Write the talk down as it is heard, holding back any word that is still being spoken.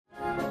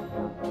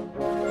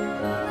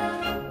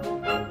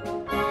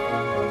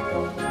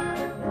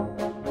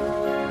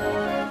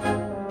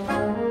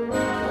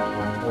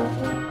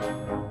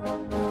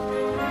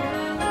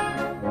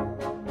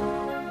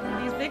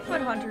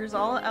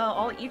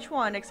all, each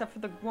one, except for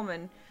the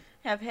woman,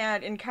 have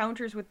had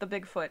encounters with the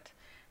Bigfoot.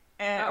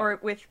 Or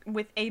with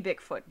a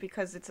Bigfoot,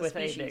 because it's a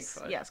species. With a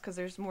Bigfoot. Yes, because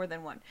there's more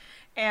than one.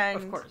 And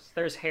of course.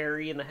 There's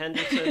Harry and the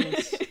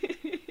Hendersons.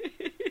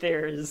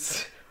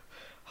 There's...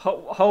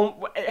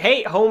 Homer.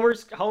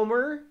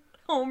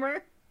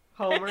 Homer.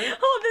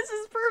 Oh, this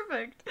is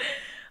perfect.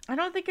 I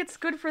don't think it's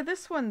good for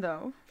this one,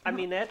 though. I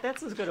mean,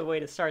 that's as good a way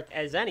to start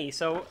as any,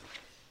 so...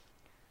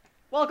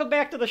 Welcome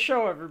back to the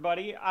show,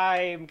 everybody.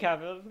 I'm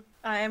Kevin.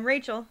 I'm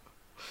Rachel.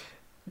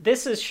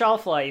 This is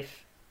Shelf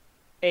Life,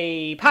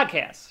 a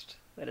podcast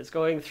that is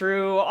going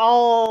through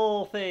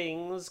all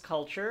things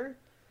culture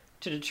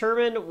to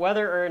determine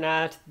whether or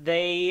not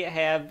they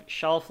have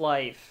shelf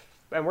life.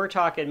 And we're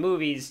talking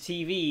movies,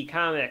 TV,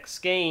 comics,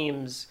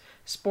 games,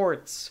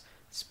 sports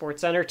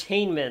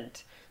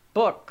entertainment,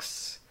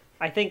 books.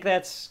 I think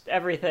that's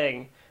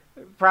everything.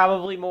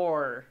 Probably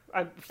more.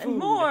 Food. And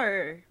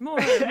more.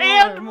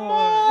 And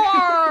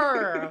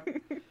more!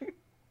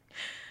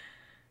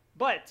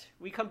 But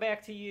we come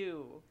back to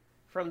you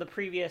from the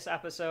previous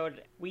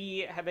episode.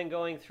 We have been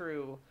going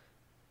through,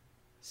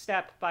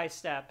 step by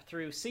step,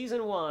 through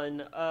season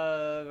 1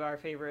 of our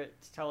favorite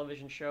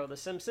television show, The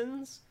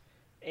Simpsons,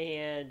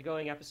 and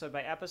going episode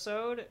by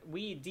episode.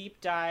 We deep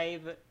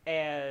dive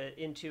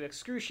into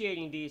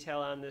excruciating detail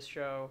on this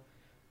show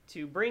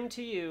to bring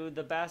to you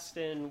the best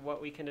in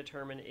what we can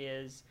determine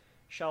is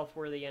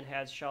shelf-worthy and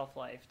has shelf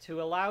life,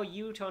 to allow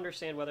you to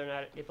understand whether or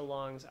not it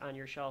belongs on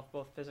your shelf,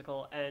 both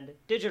physical and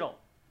digital.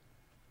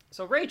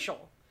 So,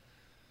 Rachel,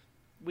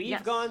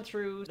 we've gone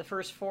through the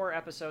first 4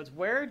 episodes.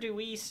 Where do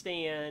we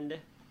stand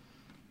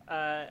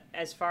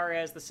as far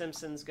as The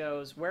Simpsons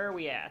goes? Where are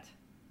we at?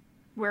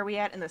 Where are we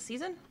at in the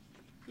season?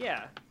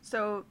 Yeah.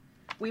 So,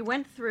 we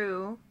went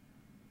through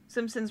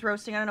Simpsons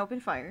roasting on an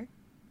open fire.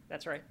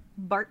 That's right.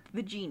 Bart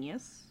the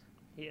Genius.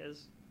 He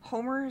is.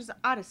 Homer's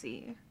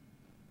Odyssey.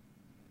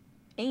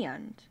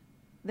 And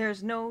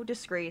There's No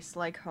Disgrace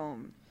Like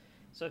Home.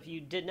 So if you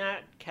did not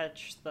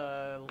catch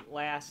the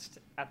last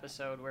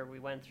episode where we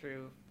went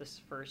through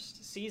this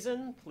first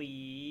season,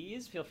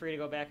 please feel free to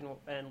go back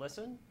and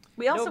listen.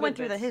 We also went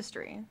through the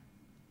history.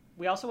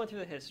 We also went through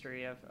the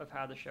history of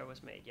how the show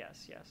was made,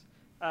 yes.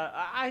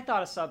 I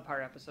thought a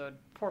subpar episode.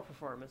 Poor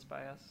performance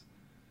by us.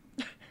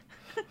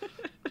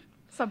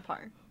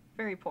 Subpar.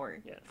 Very poor.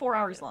 Yeah. 4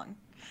 hours long.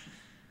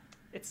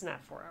 It's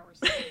not 4 hours.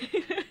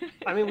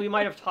 I mean, we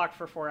might have talked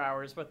for 4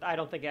 hours, but I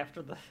don't think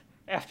after the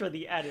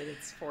edit,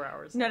 it's 4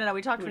 hours. No.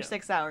 We talked for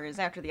 6 hours.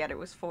 After the edit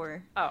was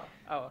 4. Oh,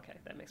 okay.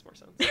 That makes more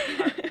sense.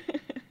 Right.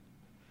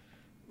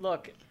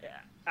 Look,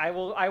 I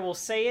will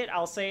say it.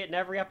 I'll say it in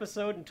every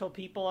episode until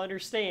people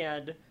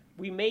understand.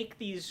 We make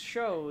these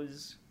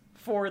shows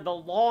for the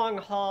long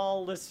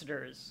haul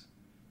listeners,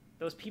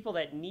 those people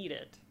that need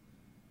it,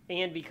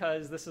 and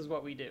because this is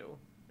what we do,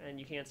 and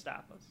you can't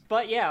stop us.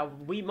 But yeah,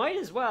 we might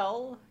as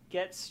well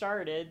get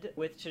started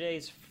with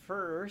today's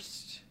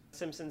first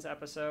Simpsons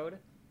episode.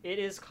 It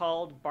is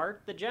called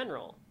Bart the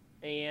General,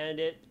 and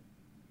it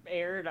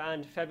aired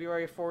on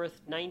February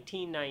 4th,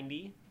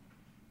 1990,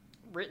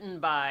 written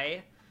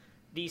by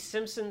the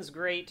Simpsons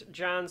great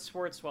John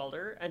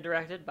Swartzwelder and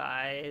directed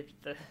by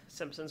the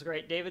Simpsons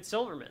great David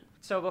Silverman.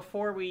 So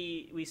before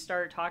we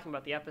start talking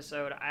about the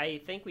episode, I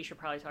think we should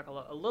probably talk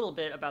a little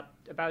bit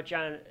about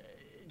John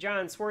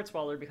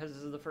Swartzwelder, because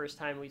this is the first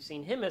time we've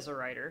seen him as a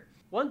writer.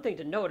 One thing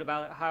to note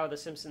about how The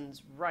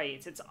Simpsons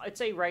writes,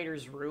 it's a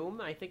writer's room.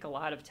 I think a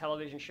lot of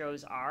television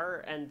shows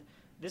are, and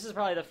this is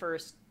probably the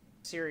first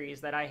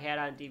series that I had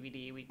on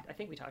DVD. I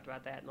think we talked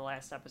about that in the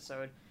last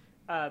episode.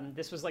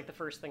 This was like the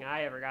first thing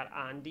I ever got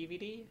on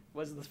DVD,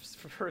 was the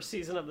first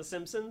season of The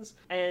Simpsons.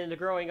 And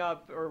growing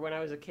up, or when I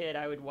was a kid,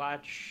 I would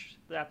watch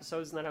the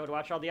episodes, and then I would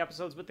watch all the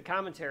episodes with the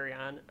commentary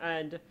on.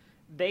 And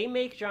they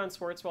make John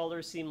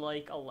Swartzwelder seem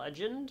like a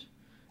legend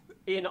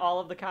in all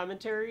of the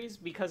commentaries,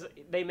 because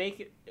they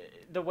make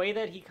the way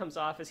that he comes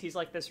off is he's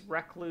like this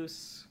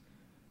recluse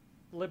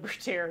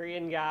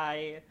libertarian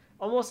guy,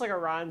 almost like a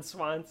Ron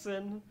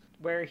Swanson,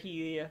 where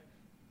he's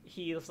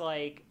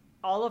like,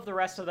 all of the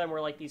rest of them were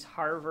like these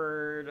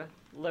Harvard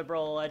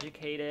liberal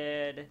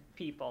educated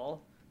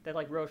people that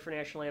like wrote for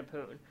National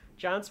Lampoon.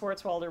 John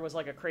Swartzwelder was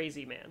like a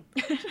crazy man,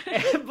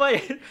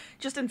 but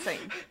just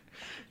insane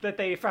that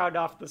they found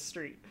off the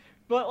street.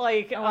 But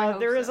like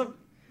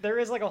there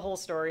is like a whole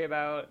story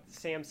about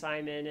Sam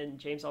Simon and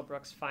James L.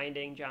 Brooks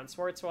finding John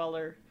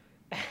Swartzwelder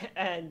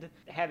and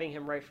having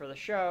him write for the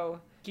show.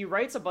 He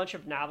writes a bunch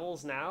of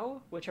novels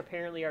now, which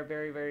apparently are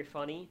very, very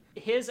funny.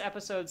 His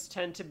episodes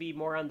tend to be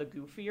more on the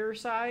goofier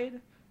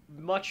side,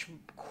 much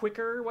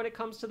quicker when it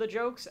comes to the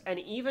jokes. And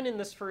even in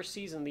this first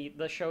season,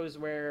 the shows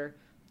where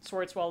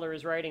Swartzwelder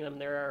is writing them,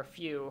 there are a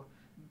few.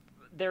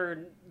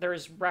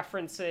 There's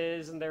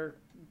references and they're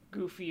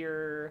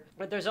goofier,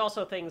 but there's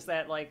also things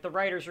that like the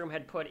writer's room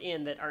had put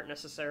in that aren't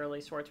necessarily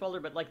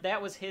Swartzwelder, but like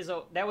that was his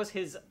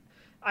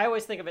I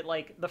always think of it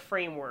like the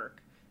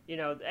framework. You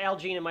know, Al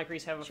Jean and Mike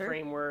Reiss have a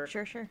framework.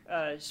 Sure.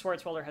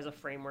 Swartzwelder has a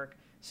framework.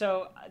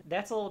 So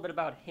that's a little bit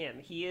about him.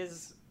 He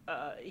has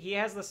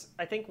this,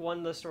 I think one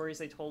of the stories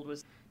they told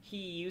was he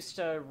used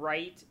to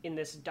write in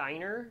this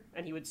diner,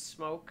 and he would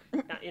smoke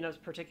in a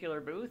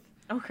particular booth.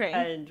 Okay.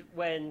 And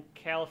when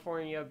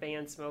California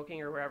banned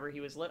smoking, or wherever he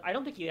was I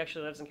don't think he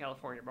actually lives in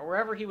California, but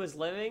wherever he was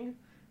living,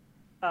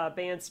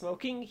 banned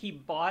smoking, he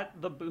bought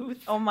the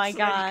booth. Oh my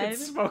God. That he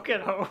could smoke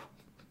at home.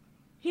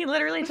 He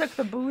literally took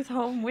the booth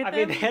home with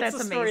him? That's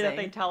the story amazing. that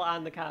they tell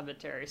on the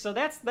commentary. So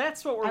that's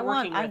what we're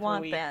working with. I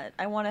want that.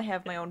 I want to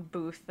have my own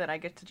booth that I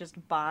get to just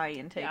buy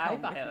and take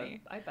home with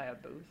me. I'd buy a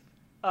booth.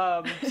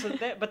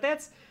 But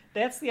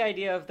that's the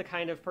idea of the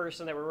kind of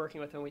person that we're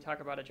working with when we talk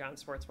about a John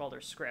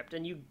Swartzwelder script.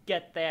 And you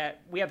get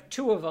that. We have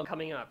 2 of them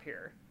coming up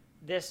here.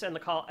 This and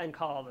Call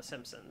of the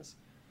Simpsons.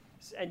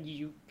 And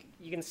you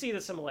can see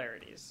the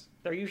similarities.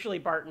 They're usually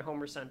Bart and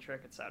Homer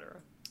centric, etc.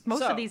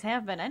 Most of these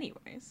have been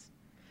anyways.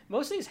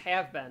 Most of these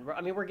have been.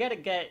 I mean,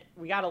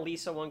 we got a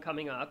Lisa one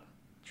coming up.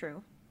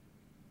 True.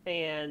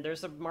 And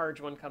there's a Marge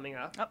one coming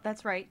up. Oh,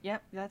 that's right.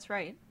 Yep, that's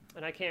right.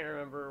 And I can't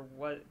remember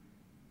what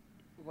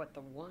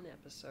the one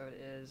episode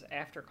is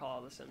after Call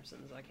of the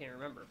Simpsons. I can't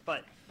remember.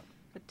 But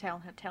the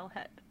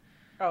Tellhead.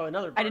 Oh,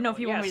 another Bart I didn't know if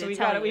you wanted me to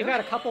tell you. We've got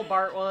a couple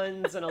Bart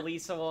ones and a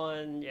Lisa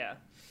one. Yeah.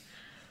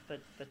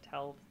 The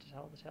tell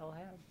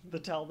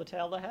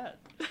the head.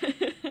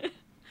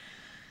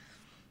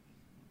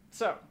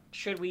 So,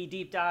 should we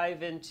deep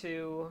dive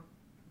into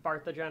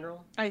Bart the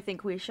General? I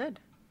think we should.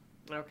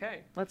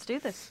 Okay. Let's do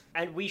this.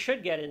 And we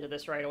should get into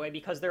this right away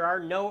because there are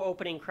no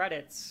opening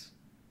credits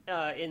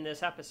in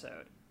this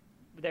episode.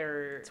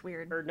 It's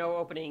weird. Or no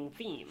opening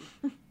theme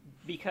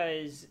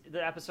because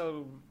the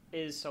episode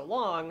is so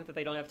long that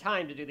they don't have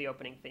time to do the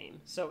opening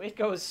theme. So it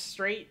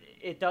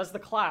does the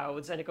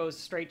clouds and it goes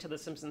straight to the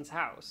Simpsons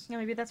house. Yeah,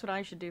 maybe that's what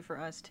I should do for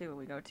us too when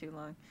we go too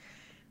long.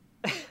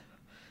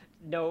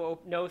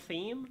 No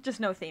theme?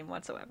 Just no theme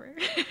whatsoever.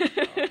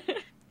 Oh.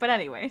 But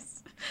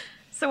anyways.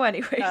 So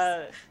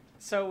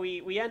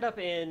we end up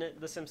in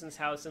the Simpsons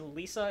house, and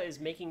Lisa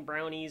is making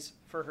brownies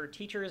for her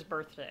teacher's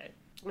birthday.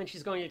 And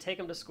she's going to take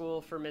them to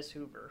school for Miss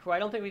Hoover, who I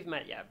don't think we've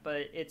met yet,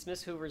 but it's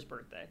Miss Hoover's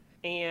birthday.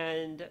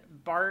 And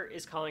Bart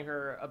is calling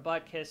her a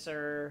butt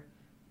kisser,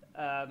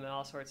 and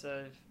all sorts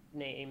of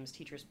names,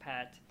 teacher's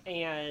pet,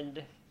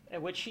 and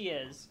which she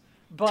is.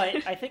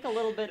 But I think a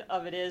little bit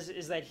of it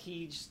is that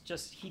he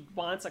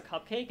wants a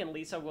cupcake and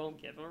Lisa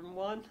won't give him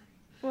one.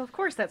 Well, of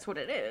course that's what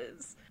it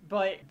is.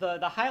 But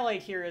the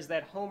highlight here is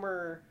that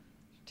Homer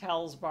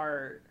tells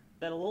Bart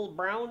that a little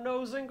brown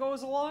nosing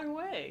goes a long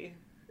way.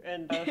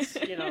 And that's,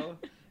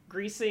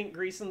 greasing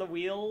the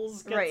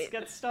wheels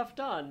gets stuff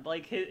done.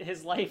 Like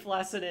his life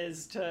lesson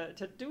is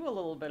to do a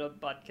little bit of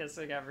butt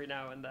kissing every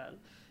now and then.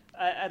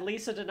 And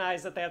Lisa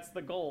denies that that's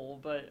the goal,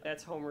 but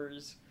that's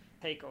Homer's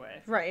takeaway.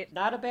 Right.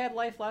 Not a bad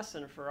life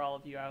lesson for all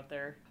of you out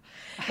there.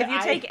 If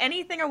you take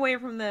anything away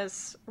from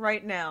this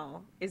right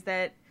now, is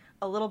that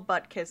a little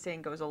butt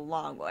kissing goes a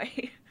long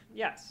way.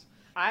 Yes.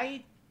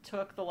 I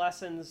took the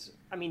lessons.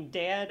 I mean,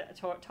 Dad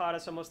taught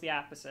us almost the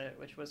opposite,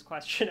 which was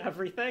question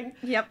everything.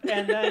 Yep.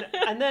 And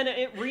then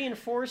it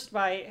reinforced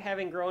by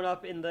having grown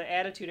up in the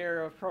Attitude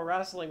Era of pro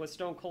wrestling with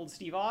Stone Cold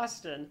Steve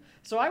Austin.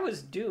 So I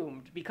was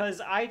doomed because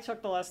I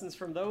took the lessons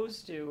from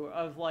those two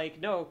of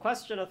no,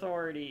 question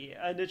authority,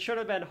 and it should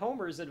have been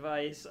Homer's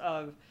advice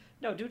of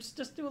no,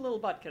 just do a little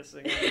butt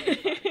kissing.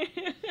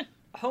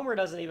 Homer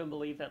doesn't even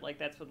believe that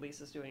that's what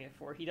Lisa's doing it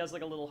for. He does a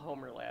little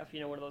Homer laugh,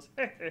 one of those,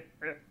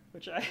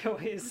 which I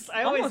always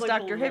almost like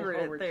Dr.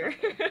 Hibbert there.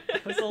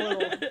 It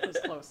was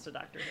close to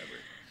Dr.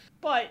 Hibbert.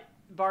 But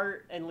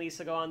Bart and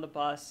Lisa go on the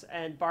bus,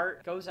 and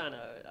Bart goes on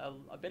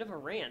a bit of a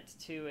rant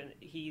too, and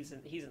he's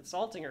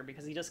insulting her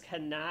because he just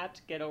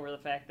cannot get over the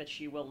fact that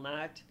she will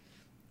not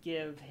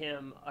give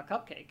him a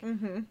cupcake.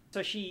 Mm-hmm.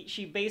 So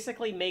she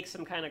basically makes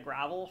him kind of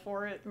grovel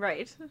for it.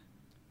 Right.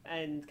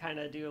 And kind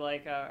of do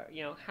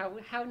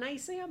how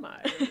nice am I?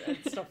 And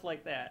stuff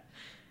like that.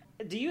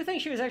 Do you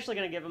think she was actually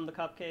going to give him the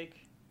cupcake?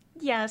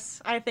 Yes,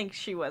 I think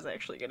she was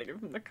actually going to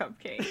give him the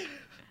cupcake.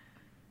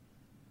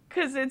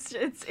 Because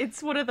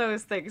it's one of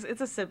those things.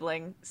 It's a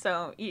sibling,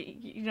 so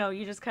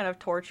you just kind of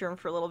torture him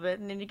for a little bit,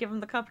 and then you give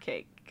him the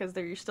cupcake because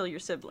they're still your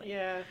sibling.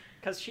 Yeah,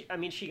 because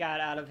she got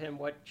out of him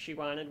what she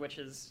wanted, which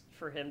is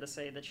for him to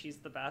say that she's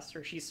the best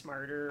or she's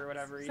smarter or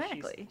whatever.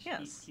 Exactly.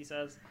 He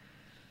says.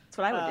 That's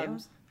what I would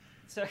do.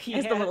 So he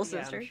As the little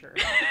sister. Yeah,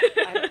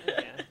 I'm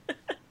sure.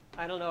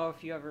 I don't know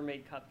if you ever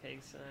made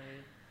cupcakes and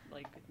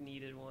I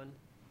needed one.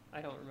 I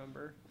don't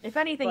remember. If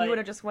anything, you would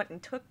have just went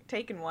and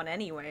taken one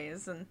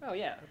anyways. And oh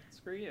yeah,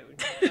 screw you.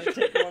 I'm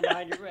taking one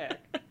behind your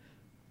back.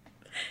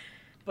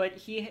 But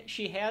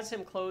she has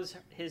him close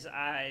his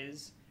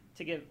eyes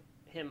to give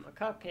him a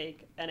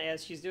cupcake, and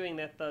as she's doing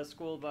that, the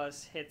school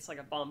bus hits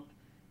a bump,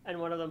 and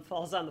one of them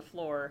falls on the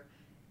floor,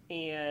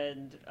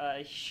 and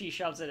she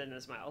shoves it in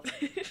his mouth,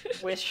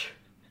 which.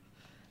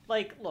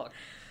 Look,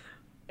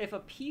 if a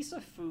piece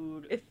of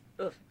food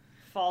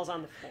falls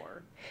on the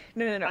floor...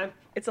 No.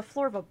 It's a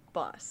floor of a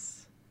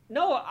bus.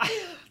 No,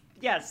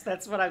 yes,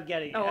 that's what I'm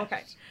getting at. Oh,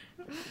 okay.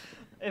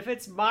 If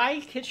it's my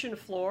kitchen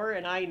floor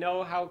and I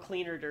know how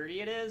clean or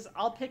dirty it is,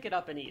 I'll pick it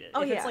up and eat it.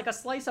 If it's a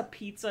slice of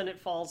pizza and it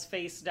falls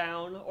face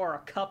down, or a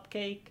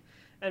cupcake,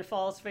 and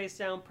falls face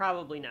down?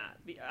 Probably not.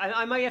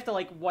 I might have to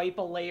like wipe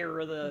a layer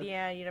of the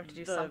you'd have to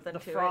do something the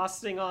to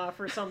frosting off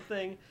or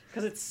something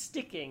because it's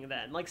sticking.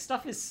 Then like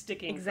stuff is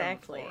sticking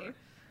exactly. from the floor.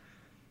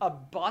 A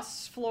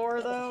bus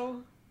floor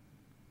though,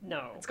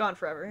 no, it's gone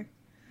forever.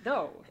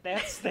 No,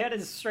 that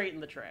is straight in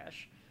the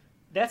trash.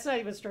 That's not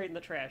even straight in the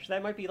trash.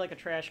 That might be like a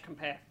trash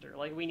compactor.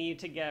 Like we need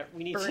to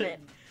burn it.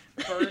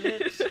 Burn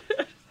it.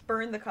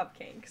 Burn the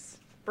cupcakes.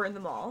 Burn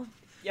them all.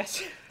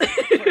 Yes.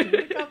 Burn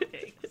the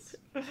cupcakes.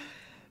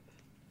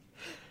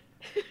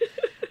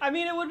 I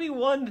mean, it would be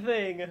one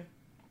thing.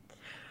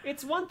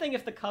 It's one thing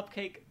if the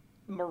cupcake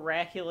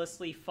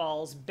miraculously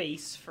falls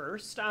base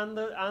first on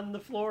the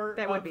floor.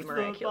 That would be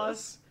miraculous.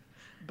 Bus,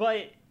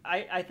 but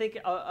I think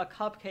a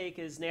cupcake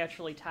is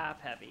naturally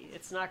top heavy.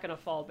 It's not going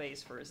to fall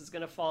base first. It's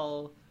going to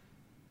fall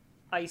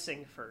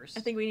icing first.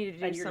 I think we need to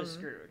do and you're just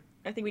screwed.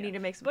 I think we need to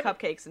make some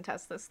cupcakes and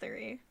test this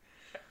theory.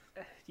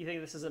 Do you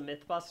think this is a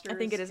Mythbusters? I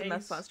think it is case? a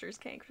Mythbusters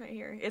cake right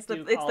here. It's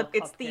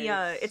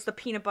the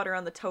peanut butter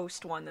on the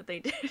toast one that they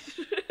did.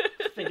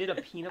 They did a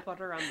peanut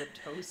butter on the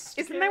toast.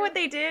 Isn't that what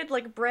they did?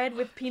 Like bread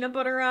with peanut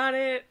butter on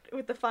it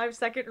with the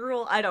 5-second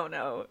rule? I don't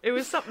know. It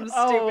was something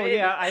stupid. Oh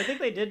yeah, I think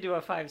they did do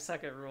a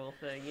 5-second rule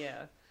thing.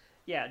 Yeah,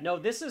 yeah. No,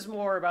 this is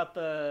more about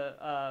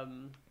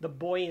the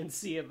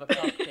buoyancy of a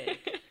cupcake.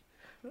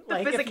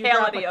 Like physicality if you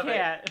drop a of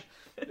cat,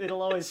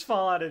 it'll always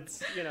fall on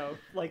its.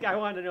 Like I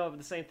want to know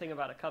the same thing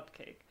about a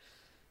cupcake.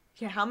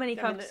 Yeah, how many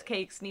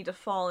cupcakes need to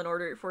fall in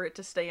order for it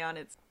to stay on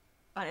its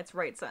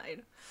right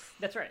side?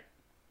 That's right.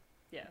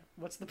 Yeah,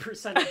 what's the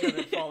percentage of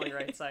it falling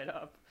right side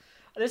up?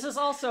 This is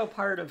also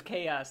part of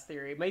chaos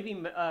theory.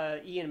 Maybe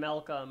Ian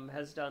Malcolm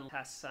has done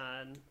tests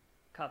on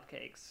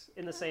cupcakes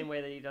in the same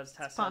way that he does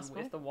tests on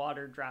if the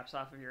water drops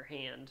off of your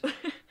hand.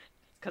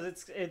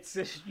 Because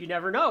it's you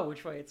never know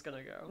which way it's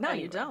gonna go. No,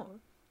 anyway. You don't.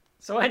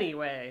 So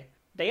anyway,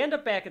 they end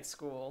up back at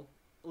school.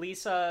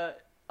 Lisa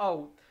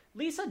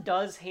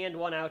does hand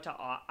one out to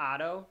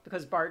Otto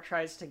because Bart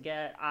tries to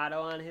get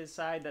Otto on his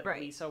side that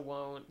Lisa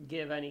won't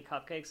give any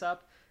cupcakes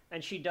up.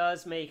 And she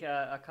does make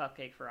a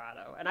cupcake for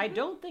Otto. And I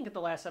don't think at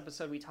the last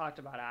episode we talked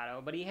about Otto,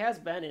 but he has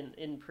been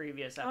in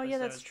previous episodes. Oh, yeah,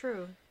 that's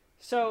true.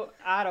 So,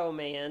 Otto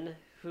Man,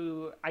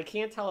 who I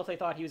can't tell if they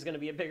thought he was going to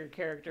be a bigger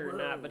character or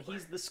not, but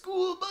he's the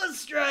school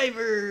bus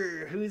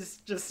driver who's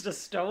just a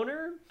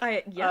stoner.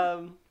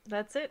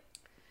 That's it.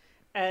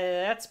 And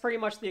that's pretty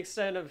much the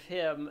extent of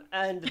him.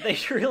 And they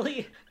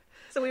really...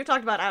 So we've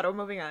talked about Otto,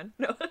 moving on.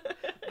 No.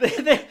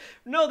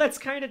 No, that's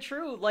kind of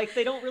true. Like,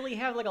 they don't really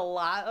have, like, a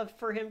lot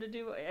for him to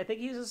do. I think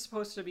he's just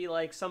supposed to be,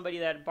 like, somebody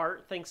that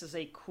Bart thinks is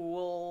a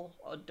cool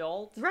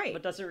adult. Right.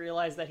 But doesn't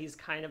realize that he's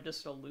kind of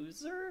just a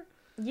loser.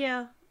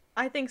 Yeah,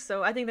 I think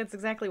so. I think that's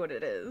exactly what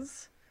it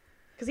is.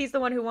 Because he's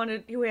the one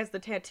who has the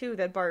tattoo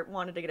that Bart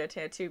wanted to get a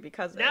tattoo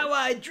because of. Now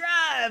I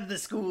drive the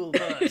school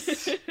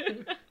bus!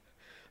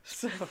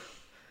 So...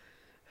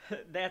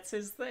 That's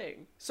his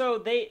thing. So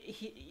they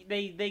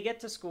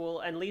get to school,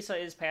 and Lisa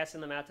is passing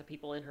them out to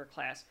people in her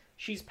class.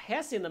 She's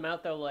passing them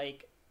out, though,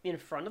 like, in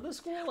front of the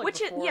school? Like,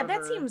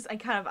 that seems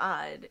kind of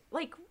odd.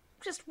 Like,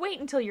 just wait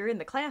until you're in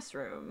the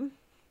classroom.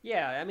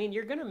 Yeah, I mean,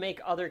 you're gonna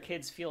make other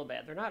kids feel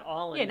bad. They're not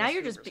all in now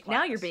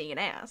now you're being an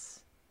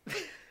ass.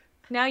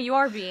 Now you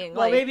are being,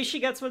 well, maybe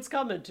she gets what's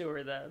coming to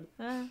her, then.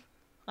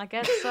 I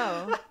guess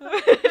so.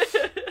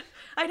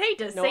 I'd hate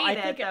to say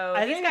that,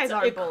 though. These guys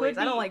are bullies.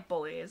 I don't like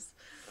bullies.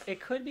 It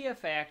could be a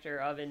factor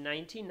of in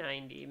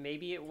 1990,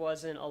 maybe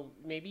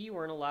maybe you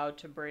weren't allowed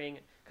to bring,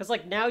 because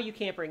like now you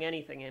can't bring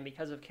anything in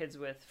because of kids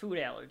with food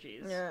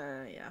allergies.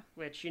 Yeah.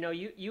 Which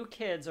you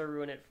kids are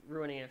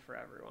ruining it for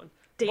everyone.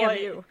 Damn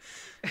you.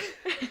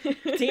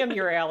 Damn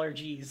your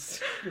allergies.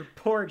 Your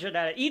poor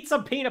genetic. Eat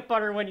some peanut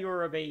butter when you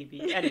were a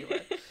baby. Anyway,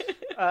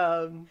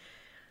 I'm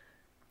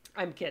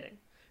kidding,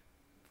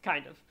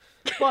 kind of,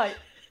 but.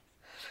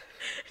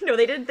 No,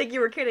 they didn't think you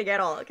were kidding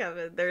at all,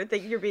 Kevin. They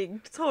think you're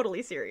being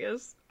totally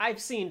serious. I've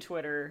seen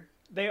Twitter.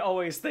 They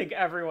always think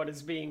everyone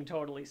is being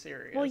totally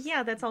serious. Well,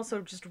 yeah, that's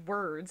also just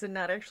words and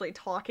not actually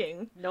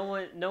talking. No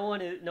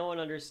one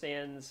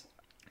understands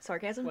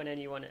sarcasm.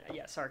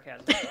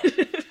 Sarcasm.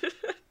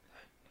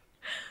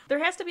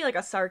 There has to be like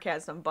a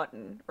sarcasm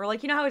button, or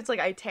like how it's like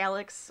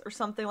italics or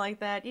something like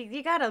that.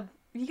 You gotta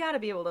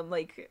be able to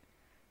like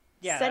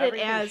set it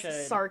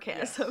as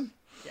sarcasm.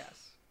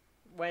 Yes.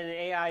 When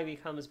AI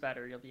becomes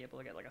better, you'll be able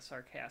to get like a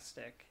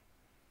sarcastic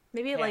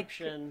maybe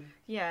caption.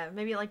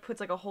 Maybe it like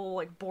puts like a whole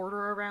like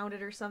border around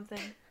it or something.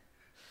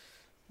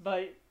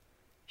 But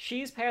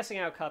she's passing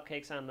out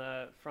cupcakes on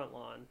the front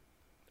lawn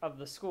of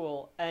the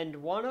school, and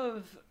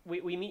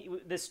we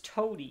meet this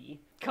toady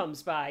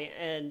comes by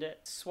and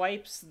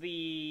swipes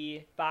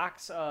the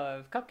box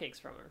of cupcakes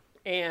from her.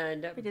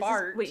 And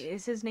Bart,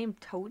 is his name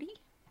Toady?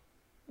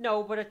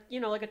 No, but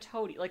like a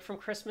toady, like from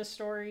Christmas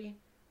Story.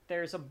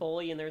 There's a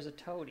bully and there's a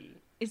toady.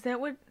 Is that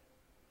what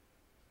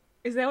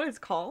it's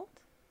called?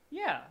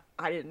 Yeah.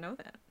 I didn't know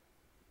that.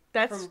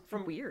 That's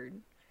from weird.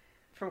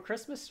 From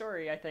Christmas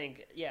Story, I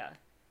think, yeah.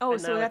 Oh,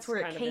 so that's where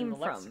it came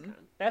from.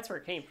 That's where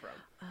it came from.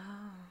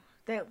 Oh.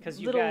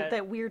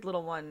 That weird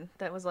little one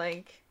that was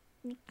like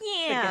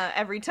Yeah,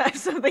 every time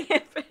something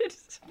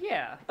happens.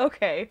 Yeah.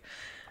 Okay.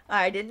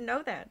 I didn't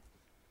know that.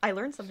 I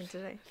learned something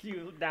today.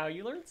 Now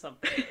you learned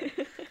something.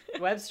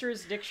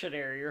 Webster's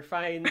Dictionary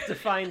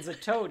defines a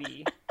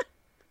toady.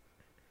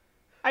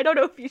 I don't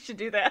know if you should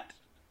do that.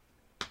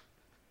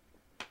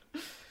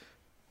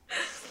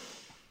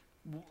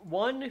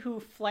 One who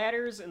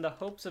flatters in the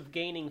hopes of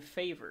gaining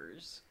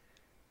favors.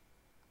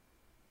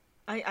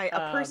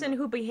 A person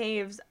who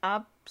behaves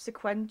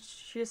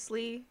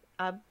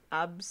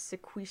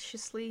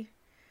obsequiously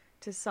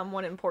to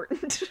someone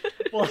important.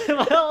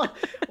 well,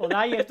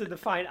 now you have to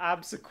define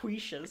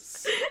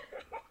obsequious.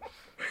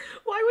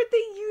 Why would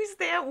they use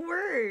that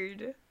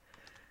word?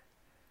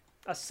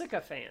 A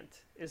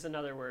sycophant is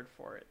another word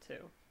for it,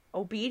 too.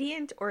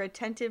 Obedient or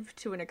attentive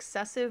to an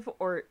excessive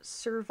or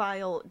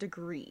servile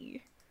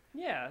degree.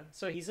 Yeah,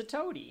 so he's a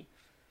toady.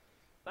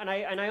 And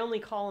I only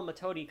call him a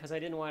toady because I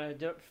didn't want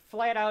to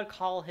flat out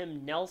call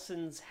him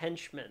Nelson's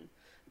henchman.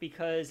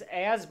 Because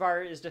as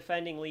Bart is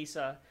defending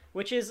Lisa,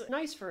 which is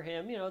nice for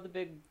him, you know,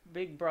 the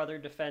big brother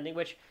defending,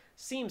 which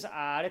seems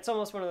odd. It's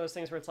almost one of those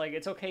things where it's like,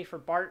 it's okay for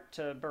Bart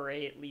to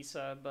berate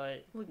Lisa,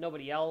 but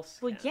nobody else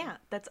can. Well, yeah,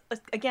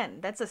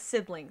 that's a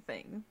sibling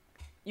thing.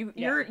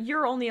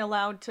 You're only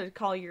allowed to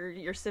call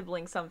your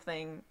sibling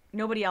something.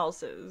 Nobody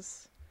else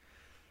is.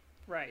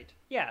 Right.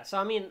 Yeah, so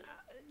I mean,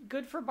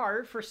 good for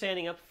Bart for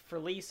standing up for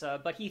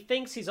Lisa, but he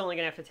thinks he's only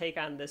going to have to take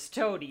on this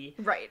toady.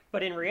 Right.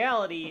 But in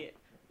reality,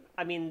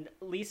 I mean,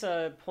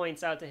 Lisa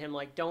points out to him,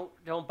 like, don't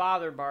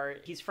bother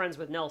Bart. He's friends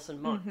with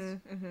Nelson Muntz.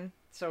 Mm-hmm, mm-hmm.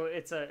 So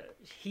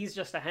he's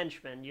just a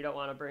henchman. You don't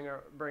want to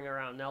bring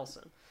around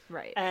Nelson.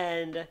 Right.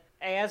 And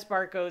as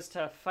Bart goes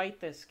to fight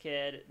this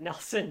kid,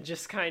 Nelson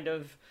just kind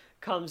of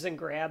comes and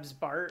grabs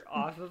Bart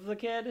off of the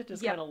kid,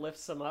 just kind of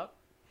lifts him up.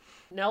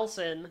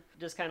 Nelson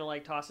just kind of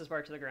like tosses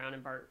Bart to the ground,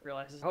 and Bart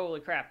realizes, holy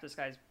crap, this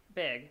guy's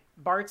big.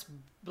 Bart's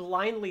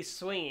blindly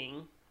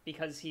swinging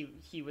because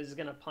he was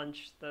gonna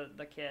punch the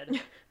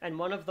kid, and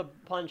one of the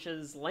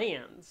punches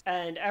lands,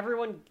 and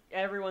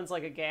everyone's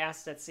like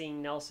aghast at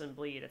seeing Nelson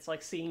bleed. It's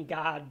like seeing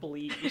God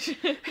bleed.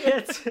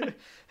 I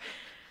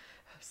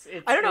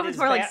don't know if it's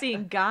more like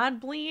seeing God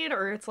bleed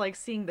or it's like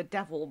seeing the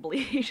devil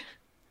bleed.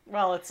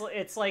 Well, it's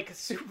like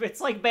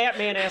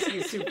Batman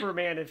asking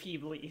Superman if he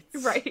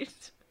bleeds.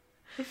 Right.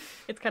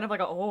 It's kind of like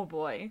oh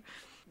boy.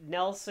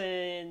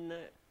 Nelson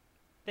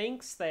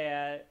thinks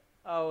that,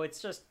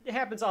 it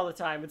happens all the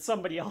time. It's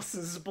somebody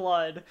else's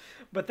blood.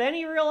 But then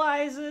he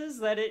realizes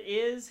that it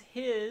is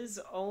his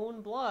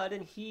own blood,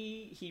 and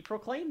he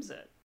proclaims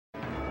it.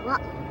 Well,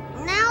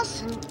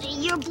 Nelson,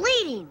 you're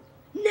bleeding.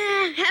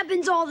 Nah,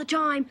 happens all the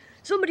time.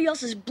 Somebody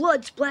else's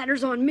blood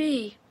splatters on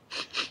me.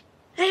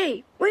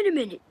 Hey, wait a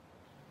minute.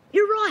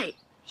 You're right.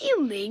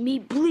 You made me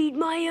bleed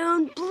my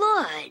own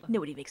blood.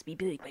 Nobody makes me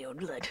bleed my own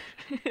blood.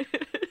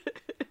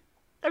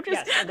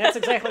 Yes, and that's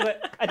exactly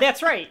what...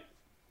 that's right.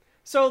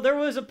 So there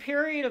was a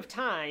period of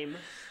time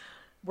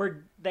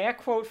where that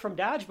quote from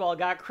Dodgeball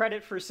got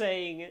credit for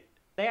saying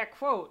that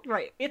quote.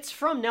 Right. It's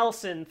from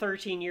Nelson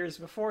 13 years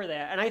before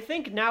that. And I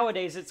think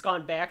nowadays it's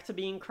gone back to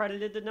being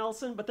credited to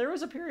Nelson, but there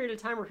was a period of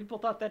time where people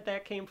thought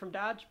that came from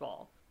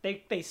Dodgeball.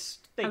 They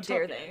How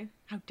dare they?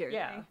 How dare they?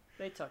 Yeah,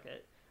 they took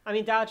it. I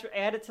mean,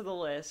 add it to the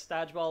list.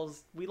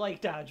 Dodgeball's... We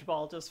like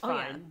Dodgeball just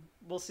fine. Yeah.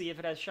 We'll see if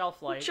it has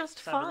shelf life. Just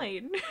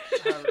fine.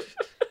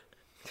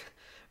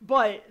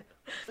 But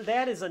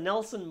that is a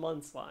Nelson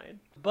Muntz line.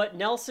 But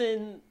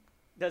Nelson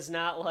does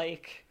not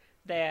like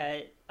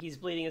that he's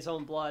bleeding his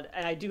own blood.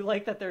 And I do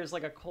like that there's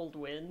like a cold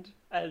wind,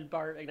 and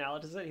Bart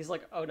acknowledges it. He's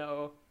like, oh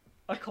no,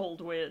 a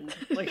cold wind.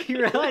 Like, he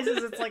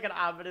realizes it's like an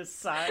ominous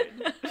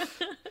sign.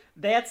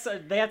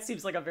 That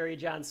seems like a very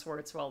John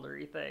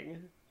Swartzwelder-y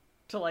thing.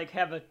 To like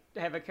have a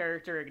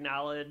character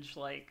acknowledge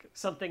like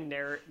something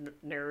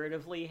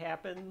narratively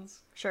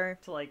happens. Sure.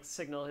 To like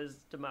signal his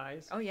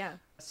demise. Oh yeah.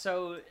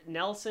 So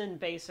Nelson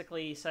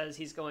basically says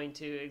he's going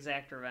to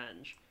exact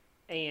revenge,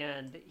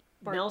 and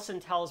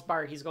Nelson tells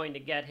Bart he's going to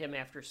get him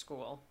after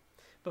school.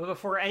 But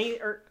before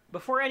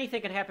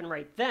anything can happen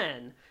right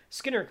then,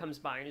 Skinner comes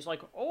by and he's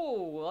like,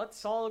 "Oh,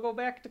 let's all go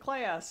back to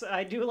class." And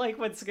I do like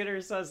when Skinner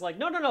says like,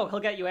 "No, he'll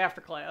get you after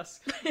class."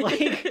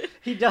 Like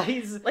he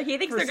does. Like he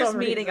thinks they're just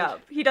meeting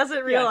up. He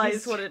doesn't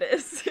realize what it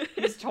is.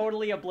 He's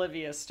totally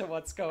oblivious to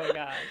what's going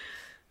on,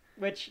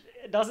 which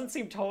doesn't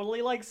seem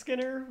totally like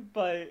Skinner,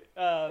 but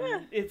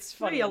it's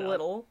funny maybe a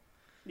little.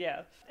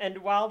 Yeah, and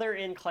while they're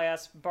in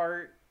class,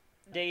 Bart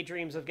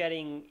daydreams of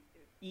getting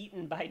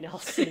eaten by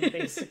Nelson,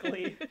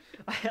 basically.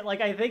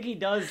 I think he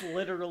does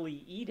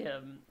literally eat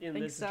him in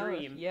this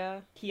dream.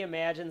 Yeah. He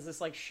imagines this,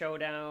 like,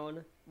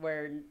 showdown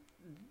where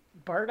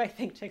Bart, I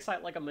think, takes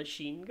out, like, a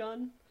machine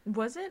gun.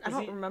 Was it? I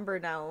don't remember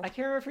now. I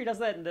can't remember if he does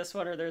that in this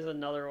one or there's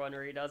another one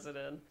where he does it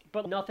in.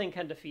 But nothing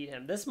can defeat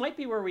him. This might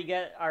be where we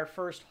get our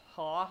first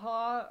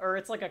ha-ha, or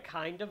it's like a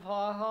kind of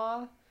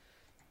ha-ha.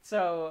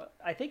 So,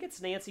 I think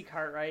it's Nancy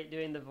Cartwright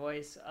doing the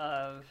voice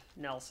of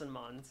Nelson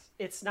Muntz.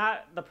 It's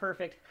not the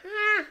perfect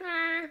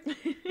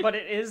but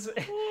it is,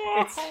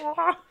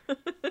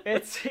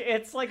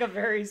 it's like a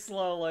very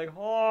slow, like,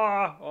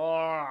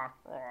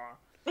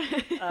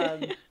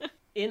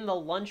 In the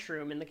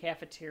lunchroom in the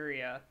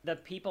cafeteria, the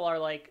people are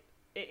like,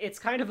 it's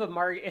kind of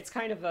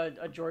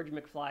a George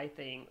McFly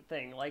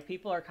thing. Like,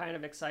 people are kind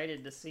of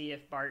excited to see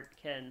if Bart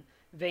can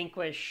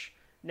vanquish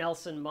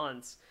Nelson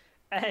Muntz.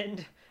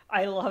 And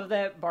I love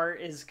that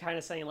Bart is kind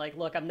of saying, like,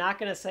 look, I'm not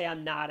going to say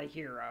I'm not a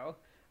hero.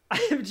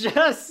 I'm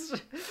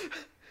just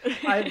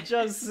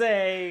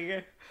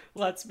saying,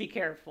 let's be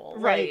careful.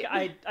 Right.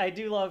 Like, I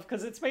do love,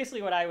 because it's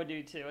basically what I would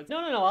do too. It's,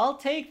 no, I'll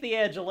take the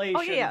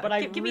adulation, but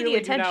I give really me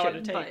the do not want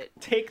attention, to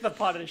take the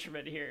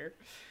punishment here.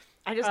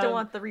 I just don't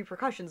want the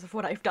repercussions of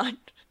what I've done.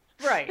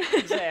 Right,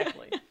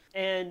 exactly.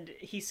 And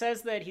he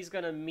says that he's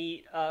going to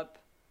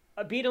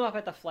beat him up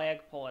at the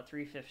flagpole at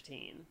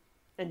 3:15.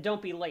 And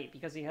don't be late,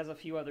 because he has a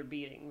few other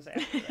beatings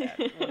after that,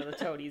 one of the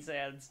toadies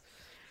adds.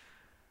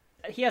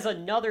 He has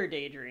another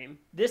daydream.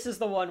 This is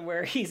the one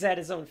where he's at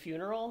his own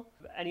funeral,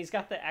 and he's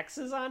got the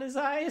X's on his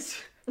eyes,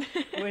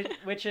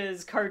 which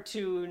is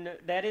cartoon.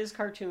 That is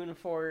cartoon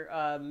for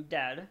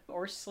dead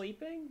or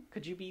sleeping.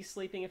 Could you be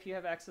sleeping if you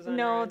have X's on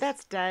your eyes? No,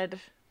 that's dead.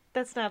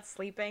 That's not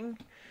sleeping.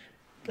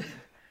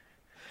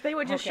 They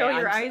would just show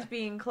your eyes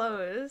being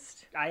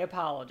closed. I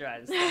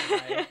apologize.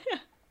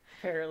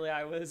 Apparently,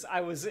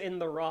 I was in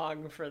the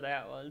wrong for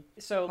that one.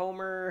 So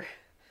Homer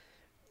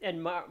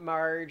and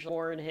Marge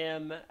warn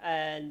him,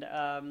 and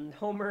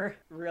Homer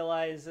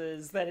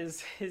realizes that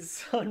his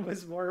son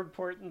was more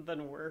important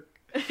than work.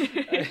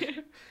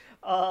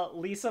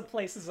 Lisa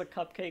places a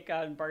cupcake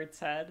on Bart's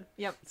head.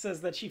 Yep.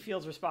 Says that she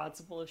feels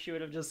responsible if she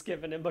would have just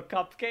given him a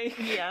cupcake.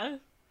 Yeah.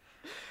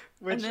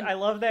 Which I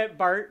love that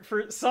Bart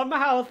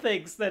somehow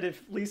thinks that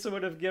if Lisa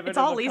would have given him a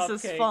cupcake... It's all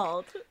Lisa's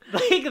fault.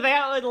 Like,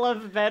 that would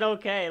have been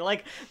okay.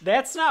 Like,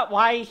 that's not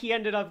why he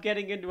ended up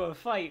getting into a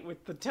fight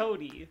with the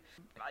toady.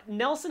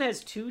 Nelson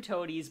has 2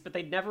 toadies, but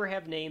they never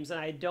have names, and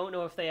I don't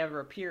know if they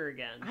ever appear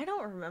again. I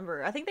don't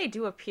remember. I think they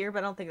do appear, but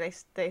I don't think I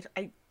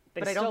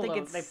don't think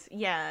it's...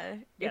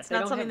 it's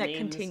not something that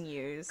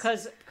continues.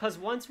 Because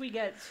once we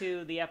get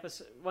to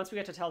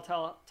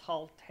Telltale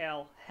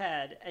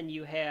Head, and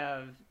you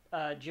have...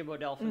 Jim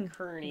O'Delph and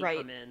Kearney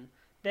come in.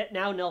 That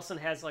now Nelson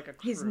has like a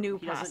crew. His new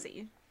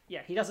posse.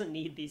 Yeah, he doesn't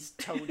need these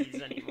toadies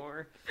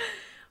anymore.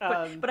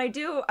 But I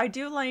do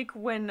like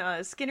when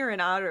Skinner and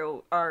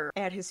Otto are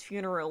at his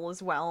funeral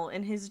as well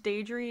in his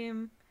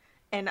daydream,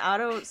 and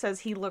Otto says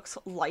he looks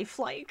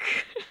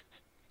lifelike,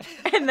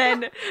 and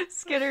then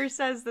Skinner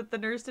says that the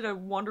nurse did a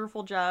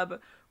wonderful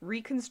job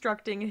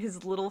reconstructing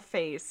his little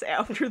face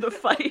after the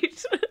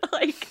fight.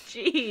 Like,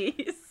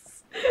 jeez.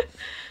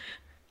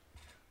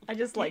 I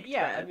just like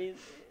that. I mean,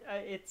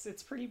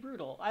 it's pretty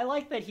brutal. I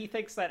like that he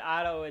thinks that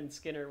Otto and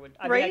Skinner would...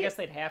 I mean, I guess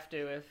they'd have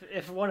to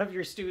if one of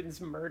your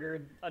students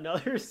murdered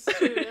another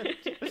student.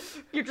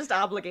 You're just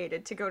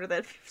obligated to go to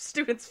that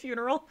student's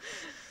funeral.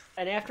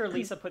 And after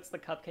Lisa puts the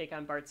cupcake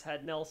on Bart's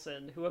head,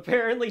 Nelson, who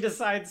apparently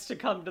decides to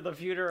come to the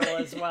funeral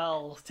as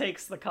well,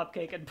 takes the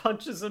cupcake and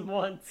punches him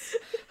once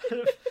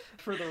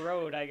for the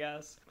road, I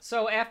guess.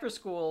 So after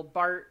school,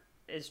 Bart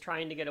is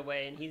trying to get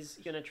away, and he's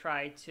going to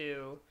try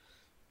to...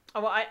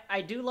 Oh, well,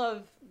 I do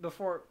love the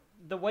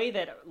way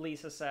that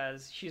Lisa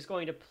says she's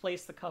going to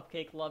place the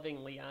cupcake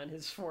lovingly on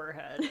his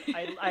forehead.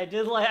 I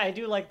do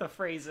like the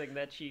phrasing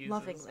that she uses.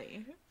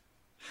 Lovingly.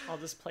 I'll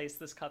just place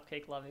this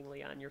cupcake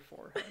lovingly on your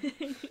forehead.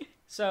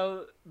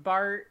 So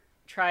Bart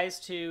tries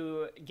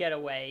to get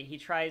away. He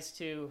tries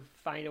to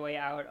find a way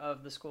out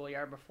of the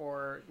schoolyard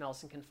before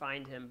Nelson can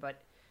find him,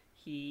 but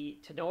to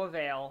no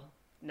avail.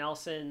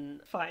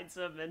 Nelson finds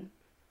him, and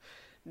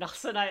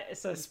Nelson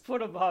says,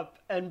 put him up,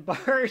 and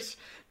Bart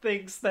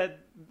thinks that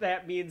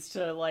means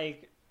to,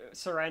 like,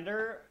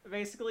 surrender,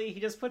 basically. He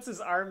just puts his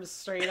arms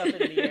straight up in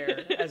the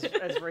air,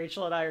 as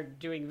Rachel and I are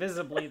doing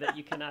visibly that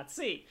you cannot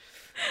see.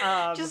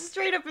 Just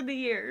straight up in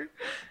the air.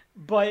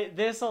 But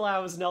this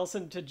allows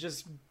Nelson to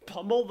just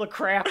pummel the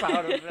crap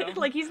out of him.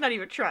 Like, he's not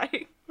even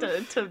trying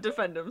to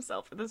defend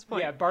himself at this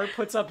point. Yeah, Bart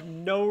puts up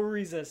no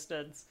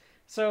resistance.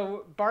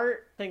 So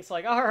Bart thinks,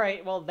 like, all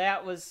right, well,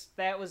 that was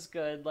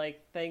good.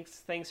 Like,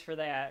 thanks for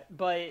that.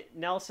 But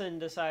Nelson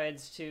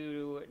decides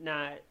to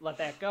not let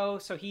that go.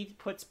 So he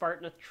puts Bart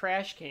in a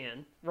trash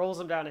can, rolls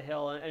him down a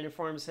hill, and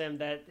informs him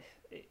that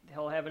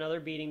he'll have another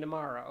beating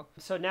tomorrow.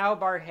 So now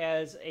Bart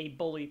has a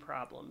bully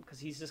problem,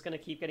 because he's just going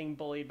to keep getting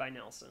bullied by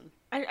Nelson.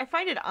 I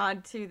find it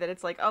odd, too, that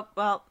it's like, oh,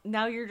 well,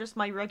 now you're just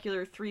my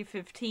regular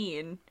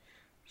 315.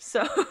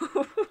 So...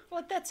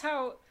 Well, that's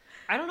how...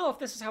 I don't know if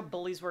this is how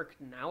bullies work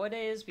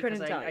nowadays,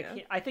 because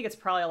I think it's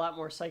probably a lot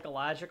more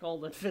psychological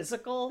than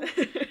physical.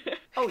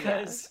 Oh,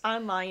 yes.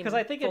 Online because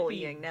I think it'd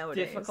be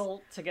nowadays.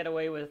 difficult to get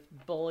away with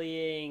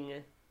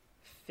bullying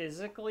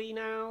physically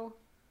now.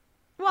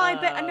 Well,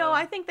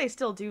 I think they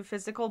still do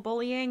physical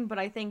bullying, but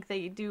I think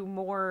they do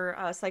more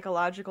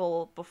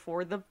psychological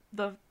before the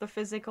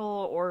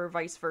physical, or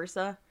vice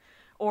versa,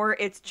 or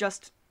it's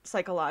just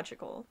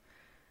psychological.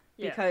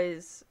 Yeah.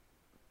 Because,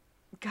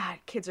 God,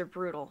 kids are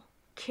brutal.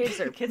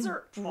 Kids are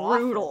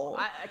brutal.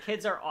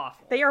 Kids are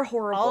awful. They are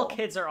horrible. All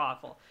kids are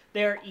awful.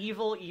 They are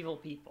evil, evil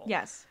people.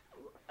 Yes.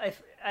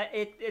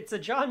 it's a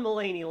John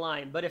Mulaney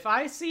line, but if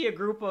I see a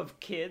group of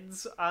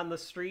kids on the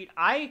street,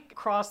 I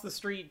cross the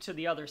street to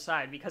the other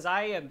side because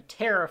I am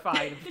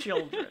terrified of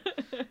children.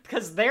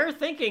 Because they're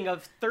thinking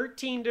of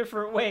 13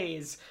 different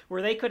ways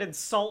where they could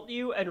insult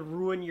you and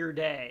ruin your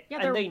day.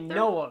 Yeah, and they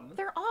know them.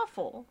 They're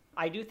awful.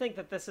 I do think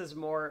that this is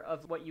more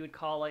of what you would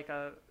call like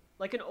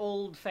an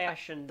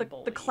old-fashioned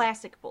bully. The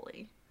classic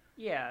bully.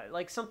 Yeah,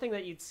 like something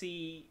that you'd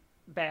see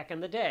back in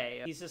the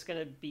day. He's just going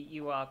to beat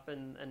you up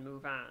and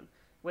move on.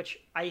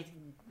 Which I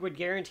would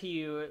guarantee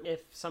you,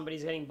 if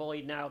somebody's getting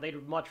bullied now,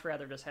 they'd much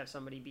rather just have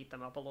somebody beat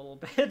them up a little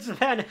bit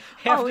than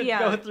have to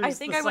go through I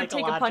think I would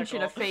take a punch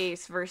in the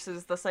face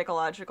versus the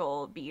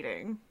psychological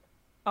beating.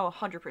 Oh,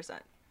 100%.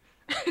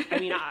 I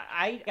mean,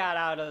 I got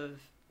out of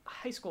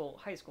high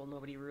school,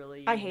 nobody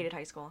really... I hated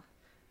high school.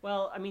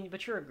 Well, I mean,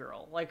 but you're a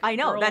girl. Like, I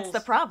know, that's the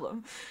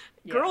problem.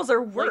 Yeah, girls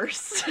are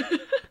worse. Like,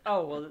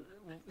 oh, well,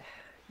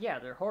 yeah,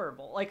 they're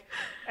horrible. Like,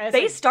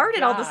 they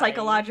started all the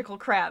psychological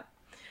crap.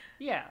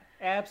 Yeah,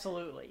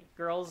 absolutely.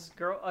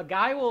 A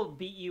guy will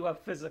beat you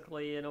up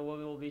physically and a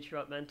woman will beat you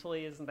up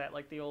mentally. Isn't that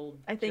like the old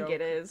I think joke?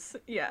 It is,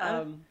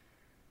 yeah.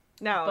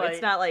 No,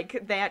 it's not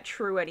like that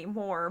true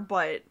anymore,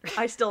 but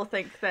I still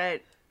think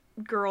that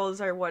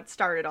girls are what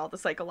started all the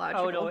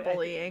psychological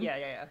bullying.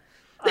 Yeah.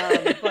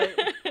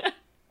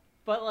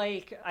 But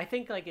like, I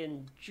think like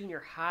in junior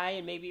high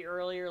and maybe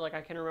earlier, like I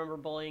can remember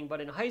bullying,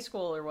 but in high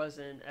school there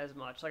wasn't as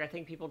much. Like I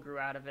think people grew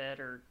out of it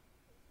or,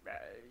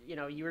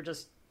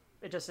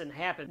 it just didn't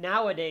happen.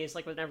 Nowadays,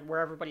 like where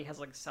everybody has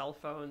like cell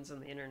phones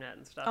and the internet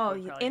and stuff. Oh,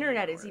 the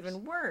internet is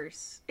even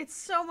worse. It's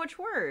so much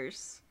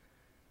worse.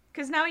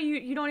 Because now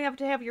you don't have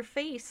to have your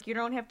face. You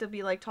don't have to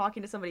be like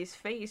talking to somebody's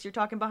face. You're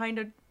talking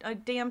behind a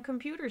damn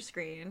computer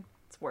screen.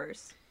 It's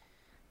worse.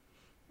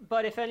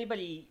 But if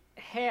anybody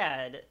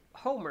had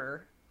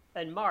Homer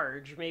and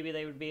Marge, maybe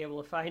they would be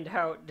able to find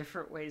out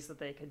different ways that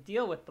they could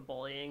deal with the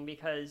bullying,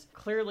 because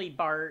clearly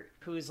Bart,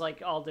 who's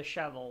like all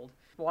disheveled,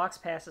 walks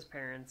past his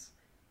parents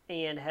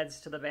and heads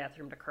to the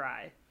bathroom to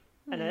cry.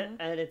 Mm-hmm.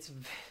 And it's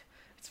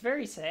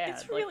very sad.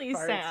 It's really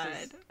Bart's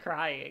sad. Just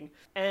crying.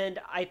 And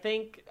I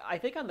think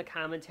on the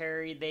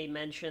commentary they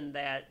mentioned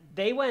that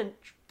they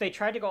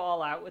tried to go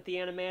all out with the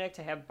animatic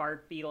to have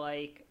Bart be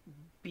like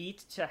beat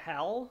to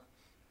hell,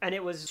 and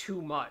it was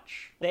too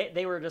much.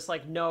 They were just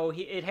like, no,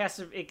 it has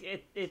to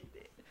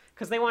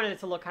because they wanted it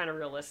to look kind of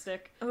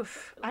realistic.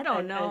 Oof, I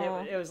don't know.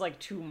 And it was like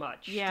too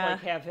much. Yeah. To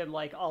like have him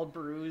like all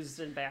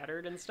bruised and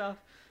battered and stuff.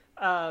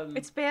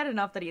 It's bad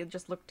enough that he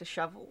just looked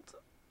disheveled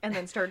and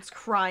then starts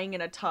crying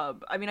in a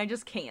tub. I mean, I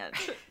just can't.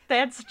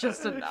 That's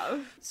just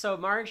enough. So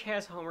Marge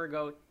has Homer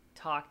go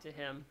talk to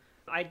him.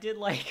 I did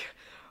like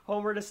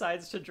Homer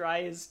decides to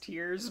dry his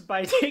tears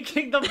by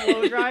taking the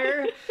blow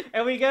dryer,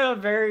 and we get a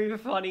very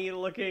funny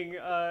looking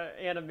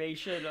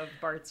animation of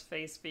Bart's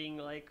face being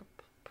like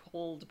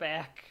pulled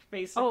back,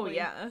 basically. Oh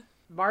yeah.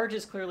 Marge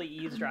is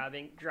clearly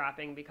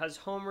dropping because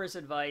Homer's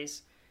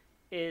advice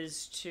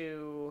is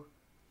to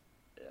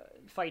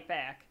fight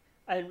back,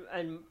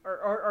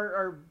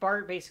 or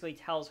Bart basically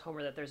tells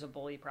Homer that there's a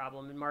bully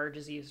problem, and Marge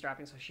is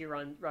eavesdropping, so she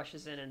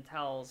rushes in and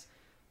tells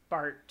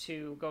Bart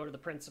to go to the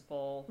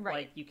principal. Right.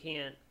 Like, you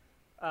can't.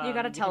 You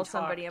got to tell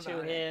somebody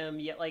about him.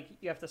 Yet, like,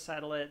 you have to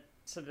settle it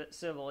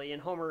civilly.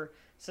 And Homer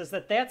says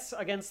that that's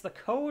against the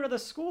code of the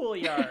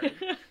schoolyard.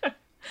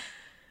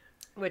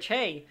 Which,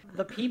 hey,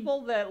 the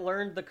people that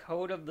learned the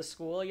code of the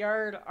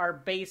schoolyard are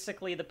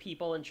basically the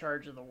people in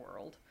charge of the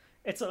world.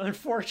 It's an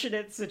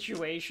unfortunate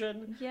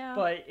situation,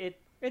 but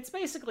it's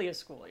basically a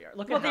schoolyard.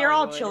 Look at they're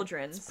all Hollywood.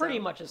 children. It's pretty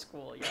much a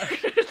schoolyard.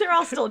 They're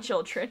all still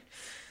children.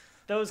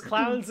 Those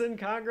clowns in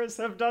Congress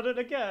have done it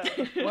again.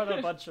 What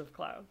a bunch of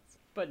clowns.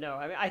 But no,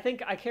 I mean,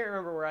 I can't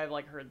remember where I've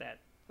like heard that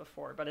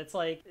before, but it's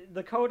like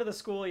the code of the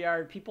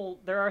schoolyard.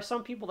 There are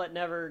some people that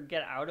never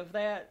get out of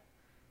that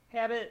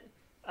habit,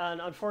 and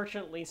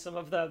unfortunately some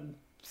of them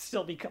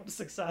still become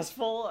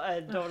successful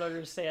and don't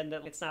understand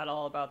that it's not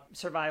all about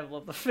survival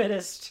of the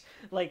fittest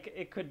like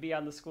it could be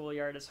on the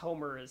schoolyard, as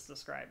Homer is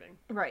describing.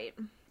 Right.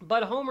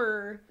 But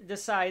Homer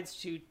decides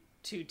to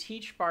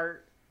teach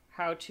Bart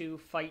how to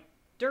fight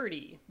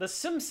dirty, the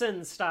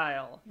Simpsons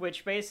style,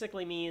 which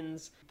basically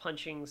means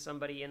punching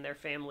somebody in their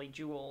family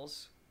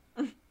jewels,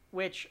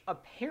 which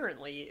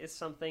apparently is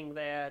something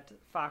that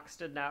Fox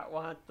did not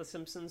want the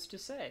Simpsons to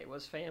say,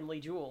 was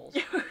family jewels.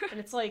 And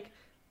it's like,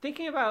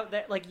 thinking about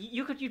that, like,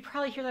 you'd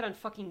probably hear that on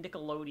fucking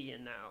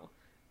Nickelodeon now.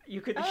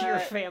 You could hear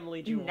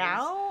family jewels.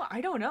 Now?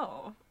 I don't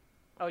know.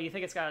 Oh, you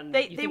think it's gone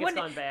it's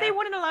gone bad? They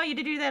wouldn't allow you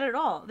to do that at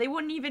all. They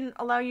wouldn't even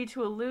allow you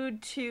to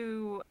allude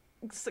to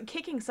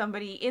kicking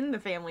somebody in the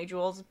family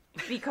jewels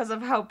because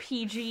of how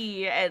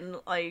PG and,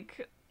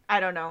 like,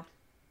 I don't know.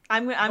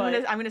 I'm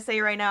gonna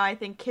say right now, I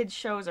think kids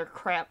shows are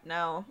crap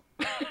now.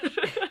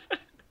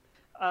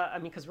 I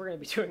mean, because we're going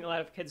to be doing a lot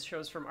of kids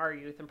shows from our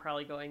youth and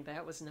probably going,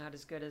 that was not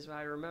as good as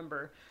I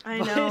remember. I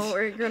know,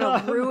 we're going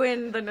to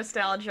ruin the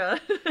nostalgia.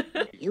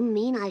 You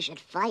mean I should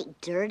fight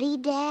dirty,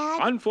 Dad?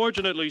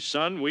 Unfortunately,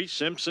 son, we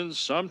Simpsons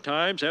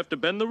sometimes have to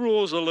bend the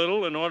rules a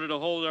little in order to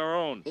hold our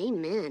own.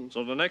 Amen.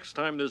 So the next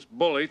time this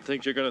bully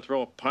thinks you're going to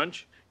throw a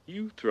punch,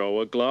 You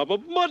throw a glob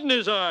of mud in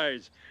his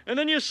eyes, and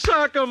then you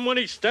sock him when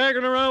he's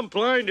staggering around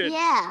blinded.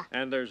 Yeah.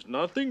 And there's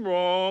nothing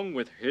wrong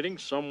with hitting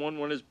someone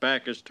when his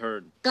back is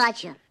turned.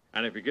 Gotcha.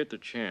 And if you get the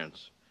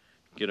chance,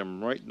 get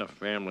him right in the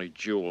family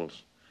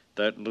jewels.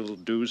 That little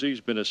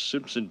doozy's been a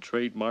Simpson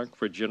trademark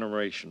for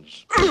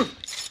generations.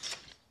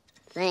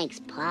 Thanks,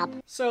 Pop.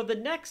 So the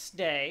next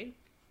day,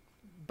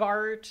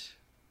 Bart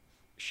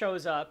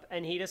shows up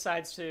and he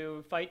decides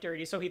to fight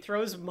dirty. So he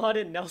throws mud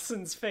in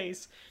Nelson's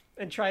face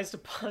and tries to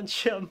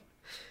punch him.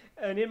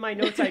 And in my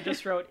notes, I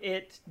just wrote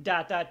it ...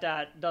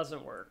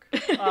 doesn't work.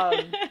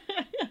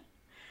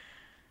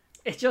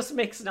 It just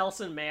makes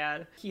Nelson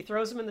mad. He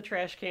throws him in the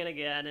trash can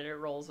again and it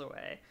rolls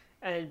away.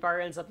 And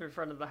Bart ends up in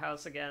front of the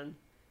house again.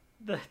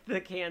 The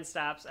can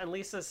stops, and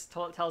Lisa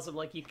tells him,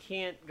 like, you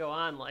can't go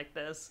on like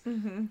this,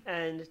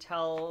 and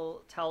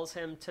tells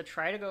him to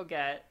try to go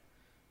get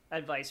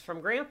advice from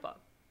Grandpa.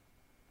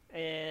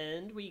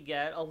 And we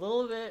get a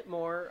little bit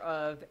more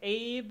of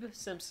Abe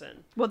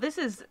Simpson. Well, this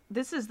is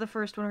the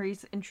first one where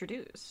he's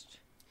introduced.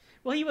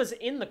 Well, he was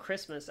in the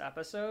Christmas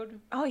episode.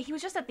 Oh, he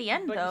was just at the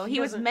end, But though. he He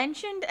was doesn't-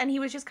 mentioned, and he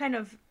was just kind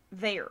of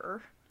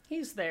there.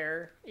 He's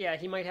there. Yeah,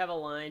 he might have a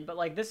line, but,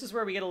 like, this is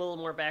where we get a little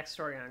more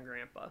backstory on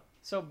Grandpa.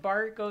 So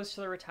Bart goes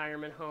to the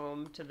retirement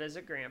home to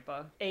visit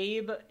Grandpa.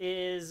 Abe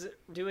is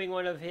doing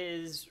one of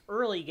his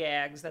early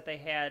gags that they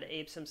had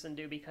Abe Simpson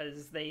do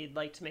because they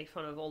like to make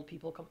fun of old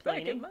people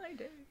complaining. Back in my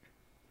day.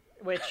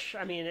 Which,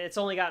 I mean, it's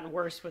only gotten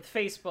worse with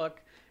Facebook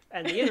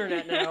and the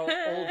internet now.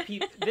 Old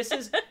people. This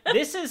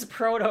is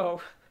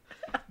proto.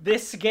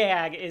 This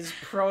gag is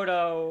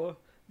proto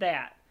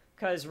that.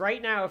 Because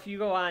right now, if you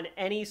go on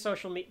any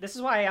social media... This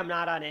is why I'm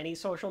not on any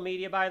social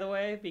media, by the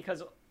way,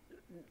 because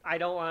I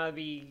don't want to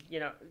be,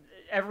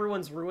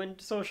 everyone's ruined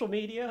social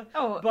media.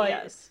 Oh, but,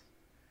 yes.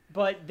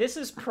 But this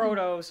is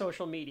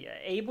proto-social media.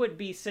 Abe would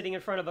be sitting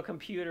in front of a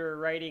computer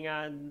writing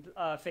on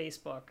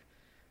Facebook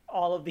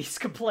all of these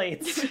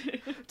complaints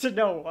to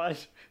no one.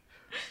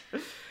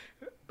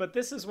 But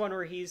this is one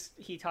where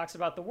he talks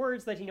about the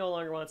words that he no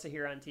longer wants to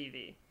hear on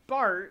TV.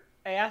 Bart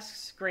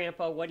asks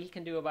Grandpa what he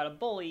can do about a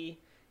bully,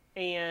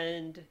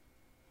 and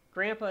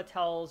Grandpa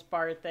tells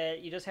Bart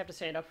that you just have to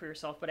stand up for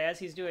yourself. But as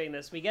he's doing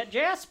this, we get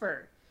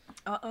Jasper,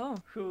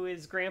 who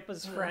is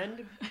Grandpa's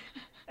friend,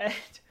 and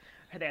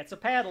that's a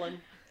paddling.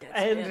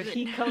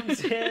 He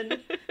comes in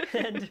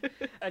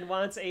and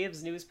wants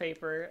Abe's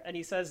newspaper, and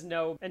he says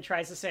no and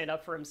tries to stand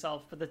up for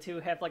himself, but the two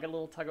have like a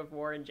little tug of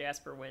war, and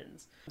Jasper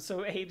wins.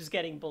 So Abe's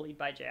getting bullied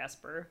by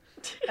Jasper.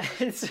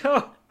 And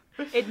so...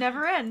 It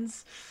never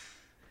ends.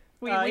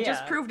 We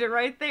just proved it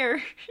right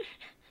there.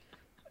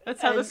 That's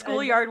how the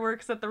schoolyard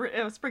works at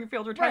the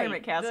Springfield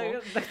Retirement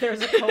Castle.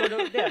 There's a code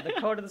of... Yeah, the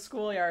code of the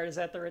schoolyard is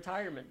at the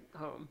retirement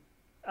home.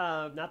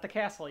 Not the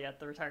castle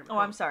yet, the retirement home.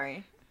 I'm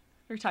sorry.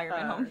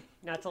 Retirement home.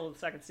 Not till the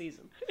second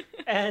season.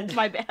 And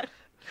my bad.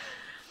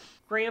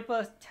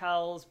 Grandpa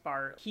tells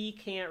Bart he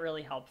can't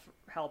really help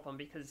him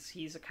because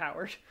he's a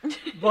coward,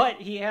 but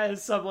he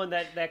has someone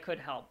that could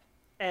help.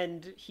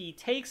 And he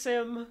takes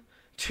him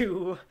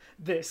to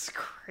this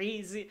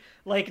crazy...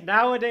 Like,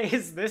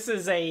 nowadays, this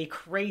is a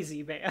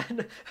crazy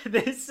man.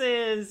 This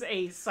is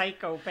a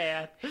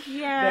psychopath.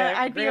 Yeah,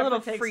 I'd be a little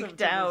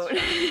freaked out.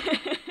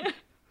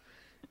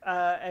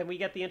 And we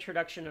get the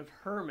introduction of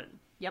Herman.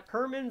 Yep.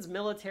 Herman's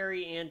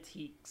Military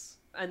Antiques.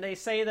 And they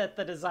say that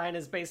the design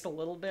is based a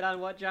little bit on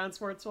what John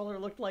Swartzwelder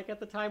looked like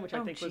at the time, which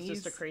I think was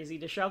just a crazy,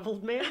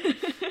 disheveled man.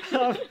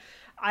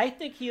 I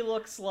think he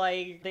looks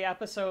like the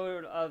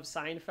episode of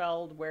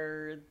Seinfeld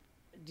where...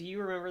 Do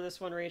you remember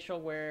this one, Rachel,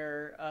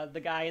 where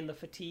the guy in the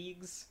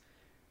fatigues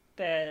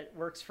that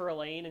works for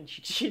Elaine and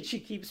she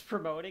keeps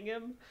promoting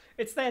him?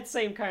 It's that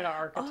same kind of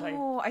archetype.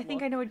 Oh, I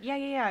think I know.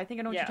 Yeah. I think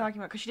I know what you're talking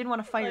about because she didn't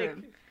want to fire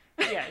him.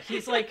 Yeah,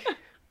 he's like...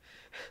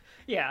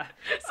 Yeah.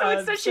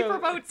 So she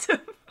promotes him.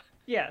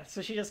 Yeah,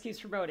 so she just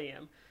keeps promoting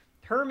him.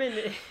 Herman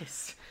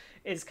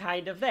is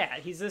kind of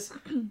that. He's this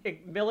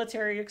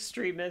military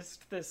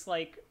extremist, this,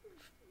 like,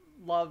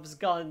 loves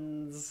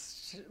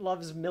guns,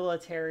 loves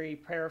military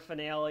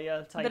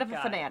paraphernalia type guy. Bit of a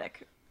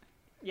fanatic.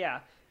 Yeah.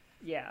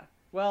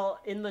 Well,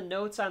 in the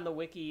notes on the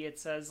wiki, it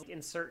says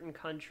in certain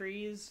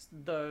countries,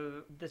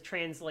 the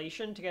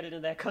translation to get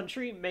into that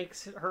country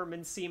makes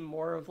Herman seem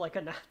more of like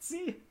a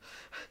Nazi.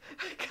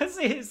 Because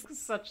he's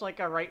such like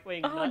a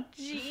right-wing nut.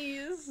 Oh,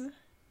 jeez.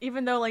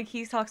 Even though, like,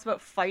 he talks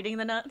about fighting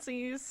the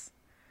Nazis.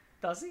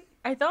 Does he?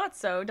 I thought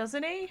so,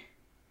 doesn't he?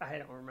 I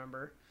don't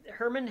remember.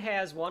 Herman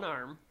has one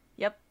arm.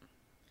 Yep.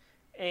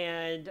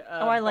 And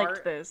I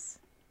liked this.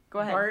 Go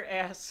ahead. Bart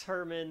asks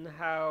Herman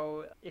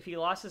how, if he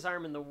lost his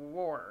arm in the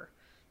war,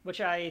 which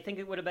I think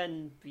it would have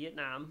been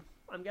Vietnam,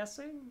 I'm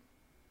guessing?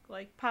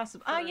 Like,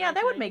 possibly. Yeah,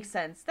 that would make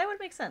sense. That would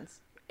make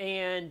sense.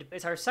 And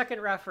it's our second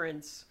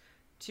reference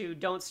to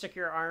don't stick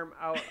your arm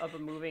out of a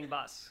moving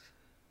bus.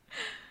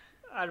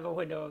 out of a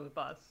window of the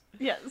bus.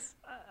 Yes.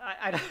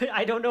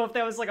 I don't know if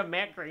that was like a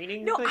Matt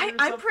Groening No, thing or I'm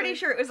pretty something.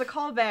 sure it was a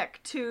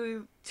callback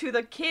to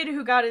the kid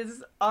who got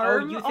his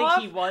arm you think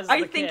off. he was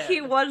I the think kid.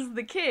 he was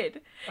the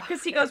kid.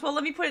 Because he goes, well,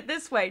 let me put it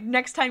this way.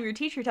 Next time your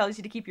teacher tells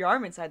you to keep your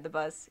arm inside the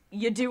bus,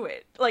 you do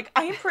it. Like,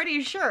 I'm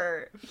pretty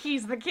sure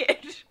he's the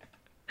kid.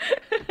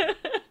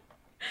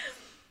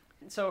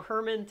 So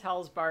Herman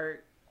tells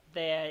Bart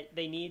that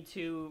they need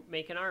to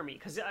make an army,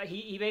 because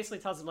he basically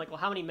tells him, like, well,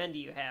 how many men do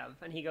you have?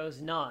 And he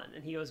goes, none.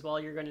 And he goes, well,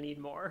 you're going to need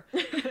more.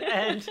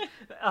 And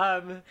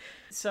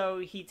so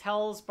he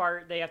tells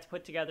Bart they have to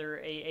put together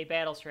a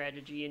battle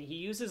strategy, and he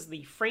uses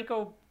the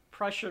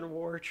Franco-Prussian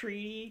War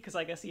Treaty, because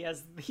I guess he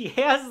has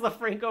the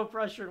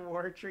Franco-Prussian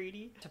War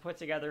Treaty to put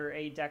together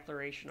a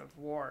declaration of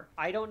war.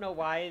 I don't know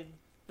why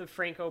the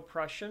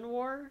Franco-Prussian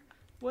War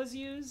was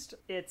used.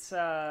 It's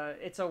a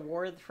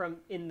war from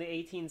in the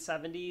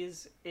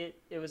 1870s. It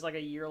was like a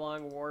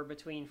year-long war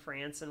between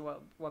France and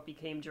what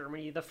became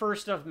Germany. The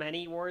first of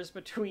many wars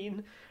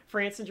between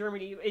France and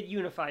Germany. It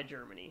unified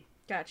Germany.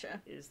 Gotcha.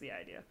 Is the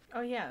idea.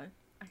 Oh, yeah.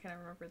 I kind of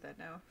remember that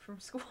now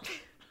from school.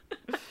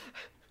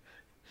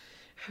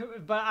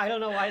 But I don't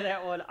know why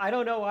that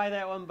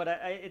one. But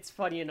it's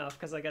funny enough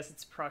because I guess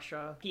it's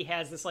Prussia. He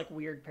has this like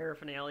weird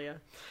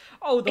paraphernalia.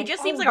 It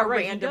just seems like a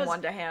random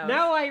one to have.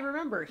 Now I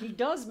remember he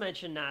does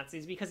mention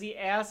Nazis because he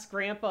asks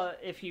Grandpa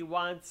if he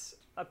wants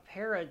a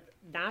pair of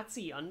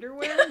Nazi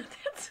underwear.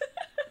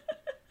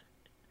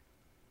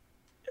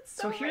 It's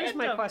so here's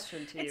random. my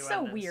question to you. It's so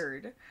on this.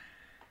 weird.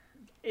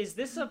 Is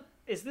this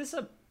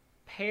a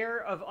pair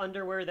of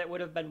underwear that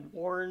would have been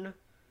worn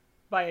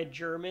by a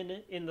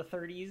German in the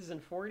 30s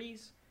and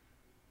 40s?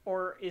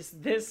 Or is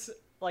this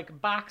like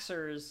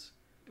boxers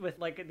with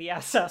like the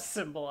SS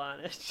symbol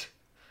on it?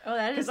 Oh,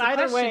 that is the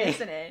either question, way,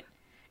 isn't it?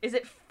 Is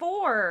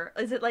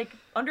it like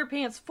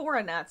underpants for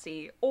a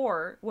Nazi,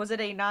 or was it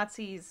a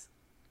Nazi's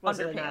was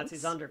underpants? it a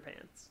Nazi's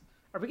underpants?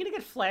 Are we gonna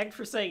get flagged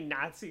for saying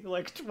Nazi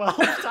like 12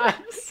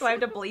 times? Do I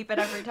have to bleep it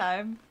every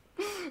time?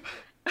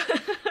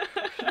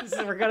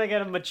 So we're gonna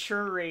get a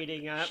mature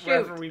rating on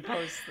wherever we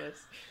post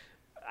this.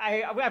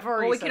 I've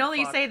already. Well, we said can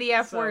only fuck, say the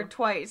F word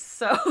twice,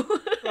 so.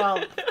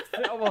 well,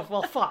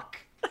 fuck.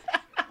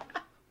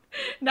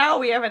 Now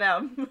we have an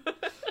M.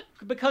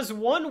 Because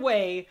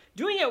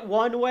doing it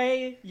one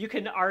way, you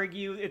can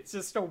argue it's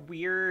just a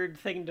weird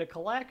thing to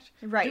collect.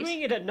 Right.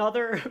 Doing it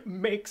another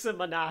makes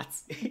him a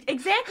Nazi.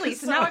 Exactly.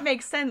 So now it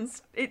makes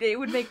sense. It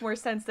would make more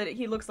sense that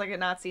he looks like a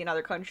Nazi in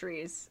other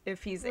countries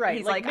if he's Right,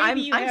 he's like, like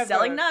maybe you I'm have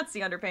selling Nazi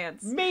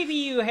underpants. Maybe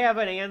you have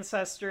an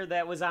ancestor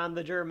that was on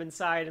the German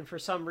side, and for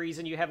some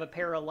reason you have a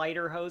pair of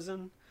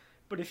lederhosen.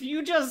 But if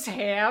you just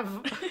have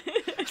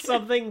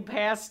something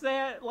past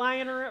that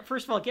lying around,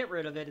 first of all, get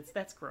rid of it.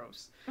 That's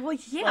gross. Well,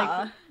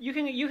 yeah. Like,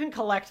 you can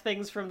collect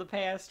things from the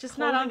past. Just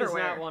Clothing not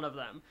underwear. Is not one of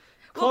them.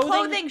 Well,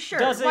 clothing, sure.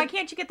 doesn't- Why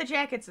can't you get the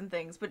jackets and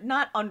things, but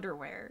not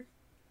underwear?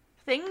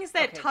 Things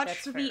that Okay, touch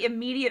that's the fair.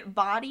 immediate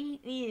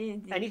body.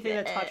 Anything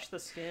that touched the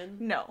skin?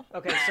 No.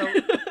 Okay, so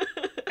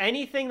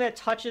anything that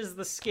touches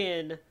the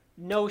skin,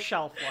 no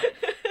shelf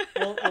life.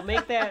 We'll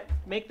make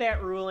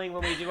that ruling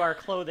when we do our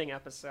clothing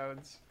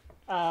episodes.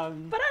 But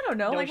I don't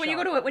know. No Like when shelf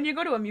you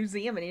go to a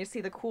museum and you see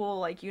the cool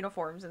like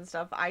uniforms and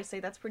stuff, I say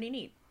that's pretty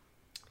neat.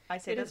 I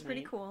say It that's is pretty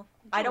neat. cool.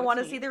 Oh, I don't it's want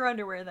to neat. see their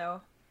underwear though.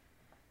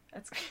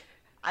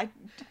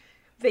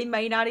 They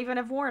may not even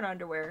have worn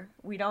underwear.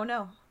 We don't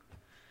know.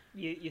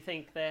 You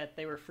think that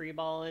they were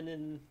freeballing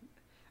and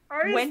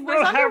When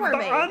was underwear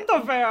made?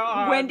 Underwear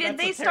on. When did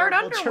That's a they start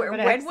terrible underwear? German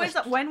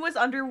accent. When was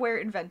underwear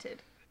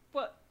invented?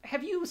 What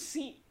have you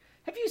seen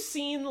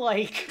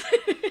like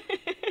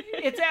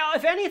it's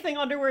if anything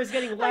underwear is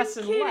getting less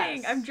I'm and kidding.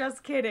 less. I'm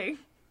just kidding.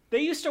 They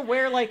used to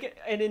wear like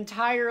an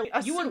entire.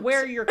 You would suit.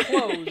 wear your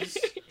clothes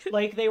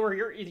like they were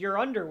your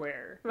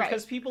underwear Right.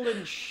 because people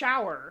didn't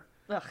shower,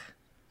 Ugh.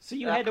 so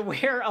you had to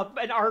wear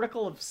an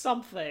article of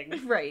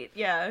something. Right.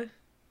 Yeah.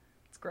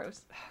 It's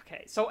gross.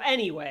 Okay, so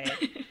anyway,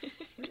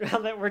 now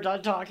that we're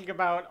done talking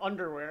about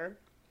underwear,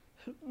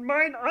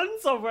 mine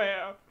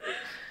underwear.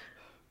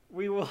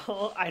 We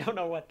will. I don't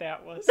know what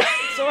that was.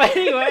 So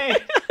anyway,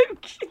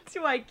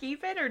 Do I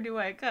keep it or do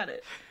I cut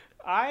it?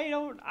 I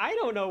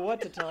don't know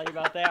what to tell you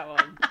about that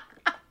one.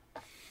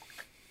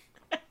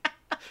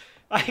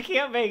 I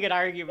can't make an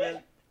argument.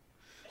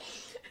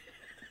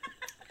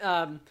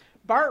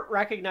 Bart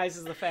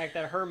recognizes the fact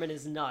that Herman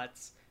is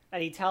nuts,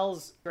 and he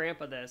tells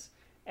Grandpa this.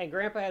 And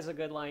Grandpa has a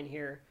good line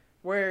here,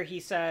 where he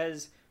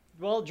says,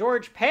 well,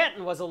 George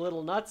Patton was a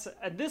little nuts,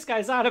 and this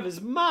guy's out of his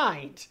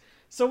mind,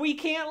 so we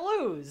can't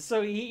lose.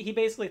 So he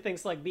basically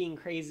thinks like being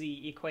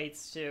crazy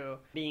equates to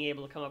being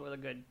able to come up with a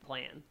good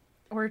plan.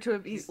 Or to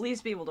at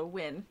least be able to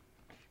win,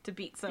 to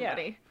beat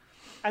somebody.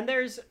 And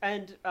there's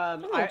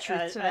little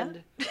truth to that.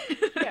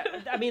 yeah,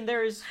 I mean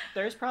there's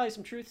probably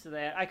some truth to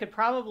that. I could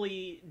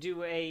probably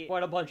do a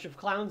what a bunch of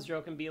clowns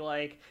joke and be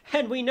like,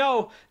 and we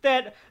know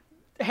that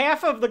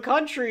half of the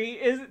country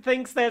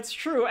thinks that's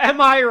true. Am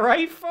I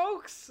right,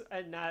 folks?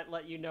 And not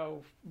let you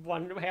know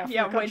one half.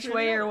 Yeah, of the country which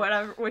way or or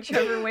whatever,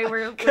 whichever way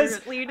we're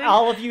because leading.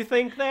 all of you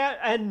think that,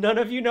 and none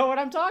of you know what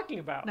I'm talking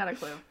about. Not a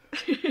clue.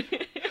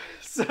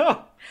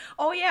 So.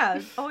 Oh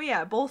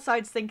yeah. Both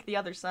sides think the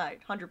other side.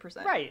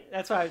 100%. Right.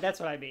 That's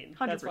what I mean.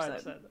 100%. That's why I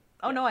said.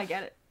 Oh no, I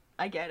get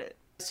it.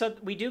 So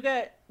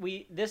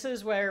this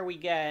is where we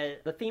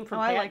get the theme from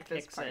I Pat like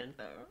this kicks part, in.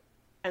 though.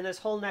 And this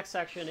whole next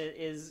section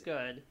is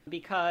good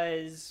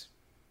because,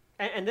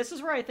 and this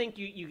is where I think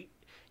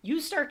you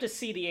start to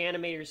see the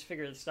animators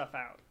figure this stuff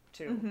out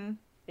too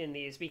in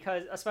these,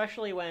 because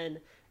especially when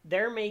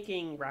they're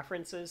making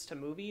references to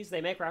movies,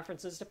 they make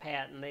references to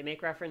Patton, they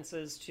make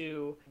references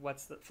to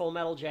Full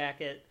Metal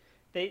Jacket,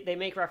 they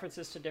make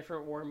references to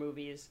different war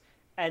movies,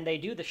 and they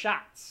do the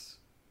shots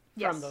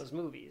from those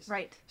movies.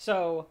 Right.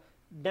 So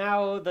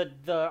now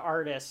the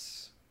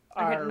artists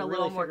are getting a really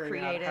little more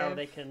figuring out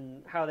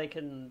creative. how they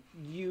can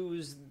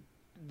use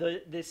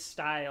this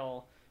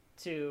style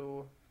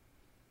to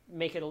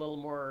make it a little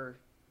more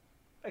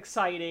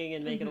exciting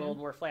and make it a little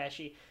more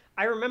flashy.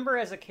 I remember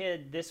as a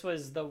kid, this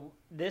was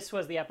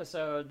the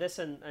episode, this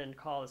and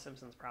Call of the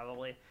Simpsons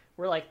probably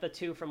were like the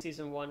two from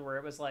season 1 where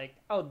it was like,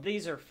 oh,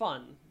 these are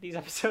fun. These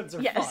episodes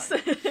are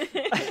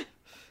fun.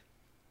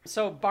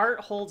 So Bart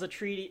holds a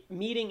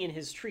meeting in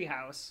his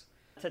treehouse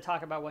to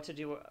talk about what to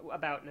do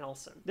about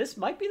Nelson. This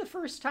might be the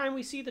first time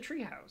we see the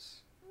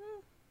treehouse.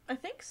 I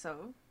think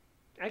so.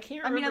 I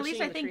can't remember. I mean, at least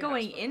seeing I think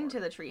going into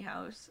the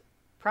treehouse.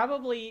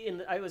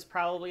 It was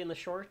probably in the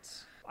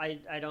shorts.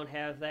 I don't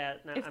have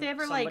that. If they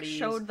ever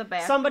showed the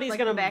back, somebody's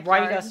gonna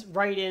backyard.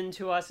 write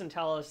into us and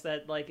tell us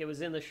that it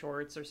was in the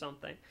shorts or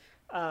something.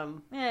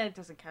 It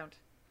doesn't count.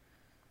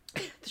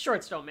 The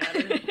shorts don't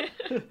matter.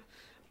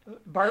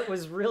 Bart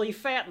was really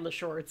fat in the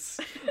shorts.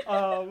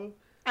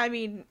 I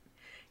mean,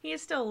 he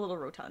is still a little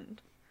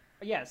rotund.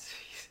 Yes,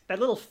 that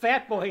little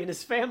fat boy and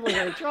his family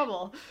are in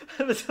trouble.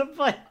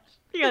 But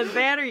you got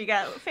that, or you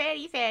got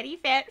fatty,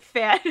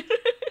 fat.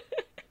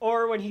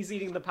 Or when he's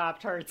eating the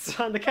Pop-Tarts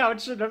on the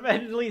couch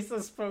and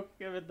Lisa spoke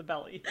him in the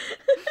belly.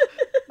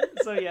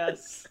 So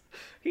yes,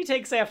 he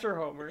takes after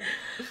Homer.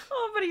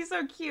 Oh, but he's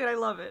so cute. I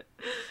love it.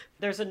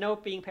 There's a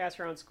note being passed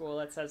around school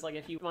that says,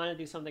 if you want to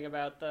do something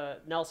about the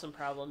Nelson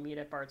problem, meet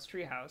at Bart's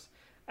treehouse.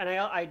 And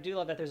I do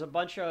love that there's a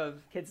bunch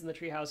of kids in the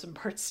treehouse and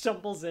Bart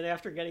stumbles in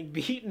after getting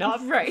beaten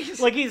up. Right.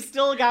 He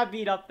still got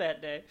beat up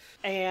that day.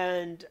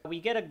 And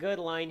we get a good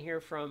line here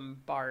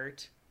from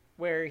Bart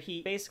where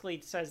he basically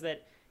says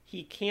that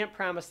he can't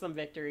promise them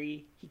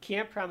victory. He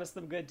can't promise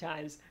them good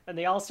times. And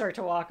they all start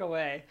to walk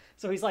away.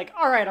 So he's like,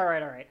 all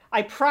right.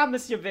 I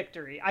promise you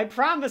victory. I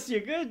promise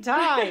you good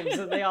times.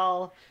 And they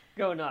all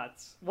go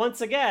nuts.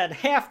 Once again,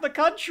 half the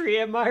country,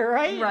 am I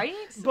right? Right.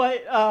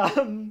 But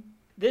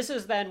this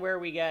is then where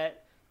we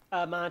get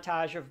a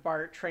montage of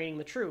Bart training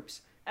the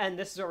troops. And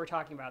this is what we're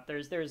talking about.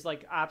 There's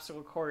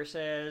obstacle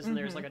courses, and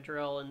there's a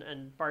drill,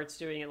 and Bart's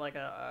doing it like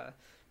a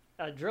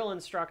drill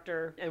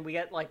instructor. And we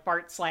get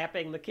Bart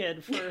slapping the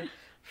kid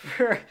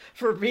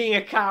for being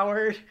a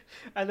coward,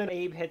 and then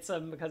Abe hits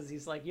him because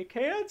he's like, you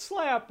can't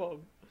slap him.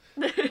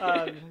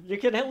 You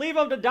can leave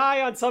him to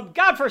die on some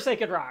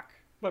godforsaken rock,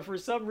 but for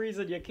some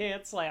reason you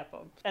can't slap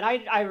him. And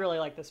I really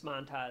like this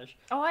montage.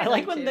 Oh, I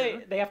like when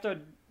they have to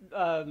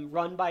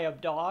run by a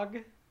dog.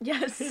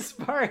 Yes.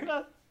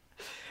 Sparta.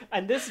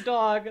 And this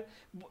dog,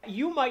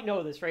 you might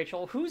know this,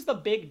 Rachel. Who's the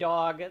big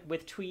dog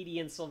with Tweety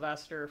and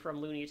Sylvester from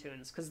Looney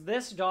Tunes? Because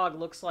this dog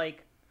looks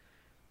like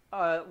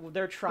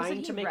they're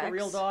trying to make a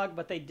real dog,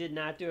 but they did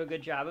not do a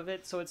good job of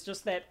it. So it's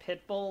just that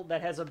pit bull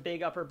that has a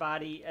big upper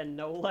body and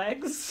no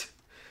legs.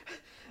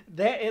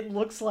 That it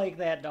looks like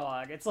that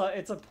dog.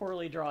 It's a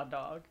poorly drawn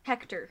dog.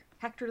 Hector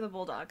the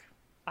bulldog.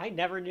 I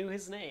never knew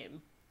his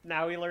name.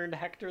 Now we learned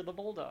Hector the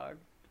bulldog.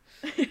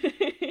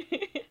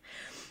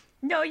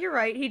 No, you're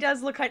right. He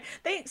does look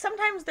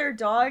sometimes their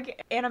dog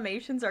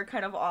animations are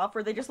kind of off,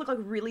 where they just look like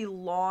really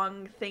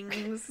long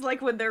things.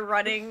 Like when they're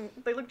running,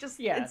 they look just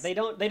they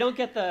don't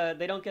get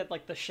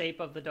the shape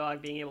of the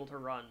dog being able to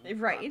run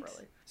right.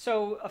 properly.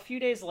 So a few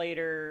days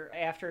later,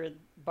 after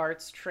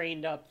Bart's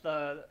trained up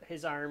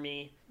his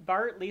army,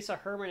 Bart, Lisa,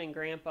 Herman, and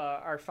Grandpa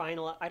are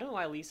final. I don't know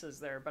why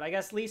Lisa's there, but I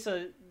guess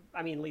Lisa's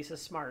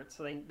smart,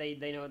 so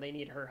they know they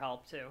need her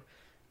help too.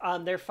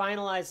 They're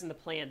finalizing the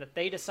plan that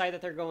they decide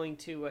that they're going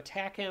to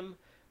attack him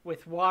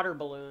with water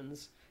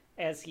balloons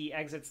as he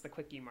exits the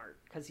Quickie Mart,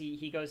 because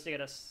he goes to get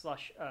a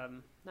squishy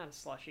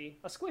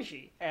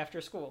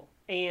after school.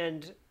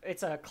 And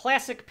it's a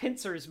classic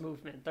pincers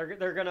movement.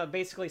 They're gonna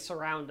basically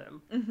surround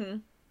him. Mm-hmm.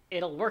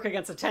 It'll work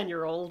against a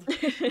 10-year-old.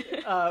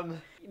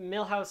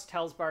 Milhouse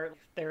tells Bart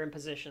they're in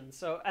position.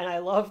 And I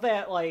love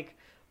that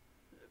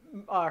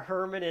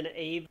Herman and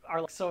Abe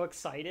are so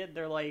excited.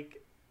 They're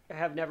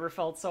have never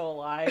felt so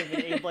alive,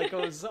 and Abe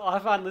goes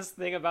off on this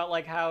thing about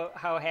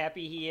how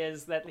happy he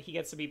is that he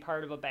gets to be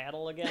part of a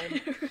battle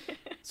again.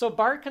 So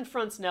Bart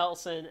confronts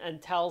Nelson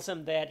and tells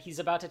him that he's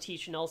about to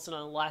teach Nelson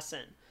a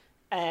lesson,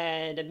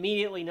 and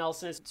immediately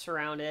Nelson is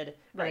surrounded,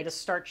 and they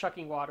just start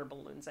chucking water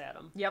balloons at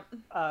him. Yep.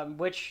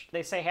 Which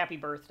they say happy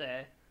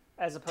birthday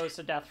as opposed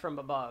to death from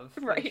above,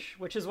 right?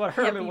 Which is what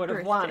Herman would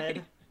have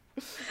wanted.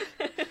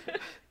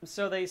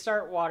 So they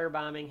start water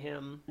bombing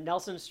him.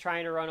 Nelson's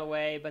trying to run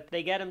away, but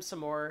they get him some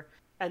more.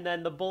 And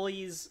then the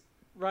bullies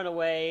run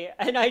away.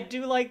 And I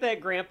do like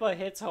that Grandpa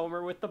hits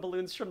Homer with the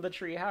balloons from the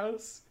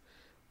treehouse.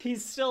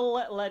 He's still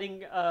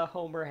letting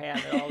Homer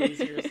have it all these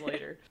years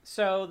later.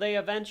 So they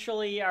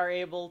eventually are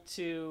able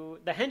to...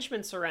 The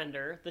henchmen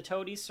surrender. The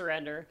toadies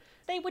surrender.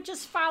 They were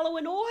just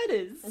following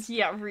orders.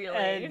 Yeah, really.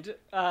 And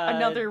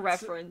another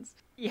reference.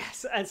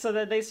 Yes, and so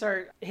then they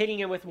start hitting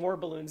him with more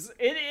balloons.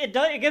 It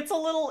gets a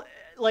little...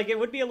 Like, it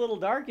would be a little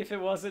dark if it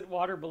wasn't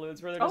water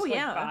balloons, where they're just,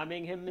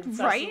 bombing him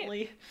incessantly.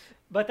 Right?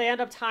 But they end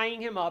up tying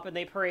him up, and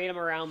they parade him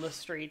around the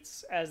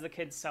streets as the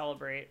kids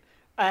celebrate.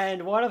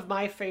 And one of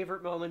my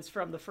favorite moments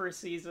from the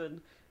first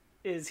season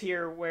is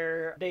here,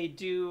 where they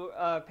do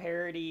a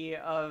parody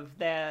of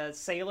the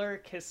sailor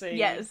kissing...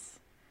 Yes.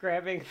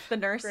 Grabbing the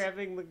nurse.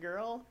 Grabbing the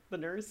girl. The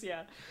nurse,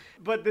 yeah.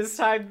 But this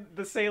time,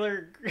 the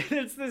sailor...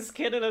 It's this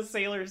kid in a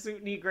sailor suit,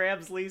 and he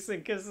grabs Lisa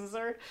and kisses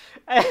her.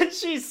 And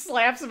she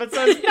slaps him and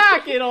says,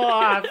 knock it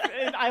off!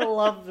 And I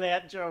love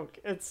that joke.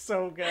 It's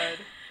so good.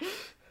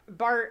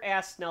 Bart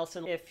asks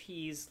Nelson if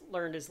he's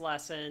learned his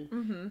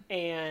lesson,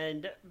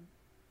 and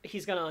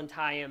he's gonna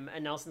untie him,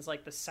 and Nelson's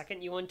like, the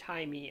second you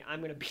untie me,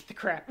 I'm gonna beat the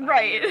crap out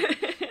of you.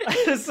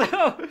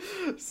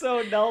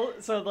 So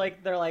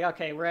like, they're like,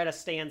 okay, we're at a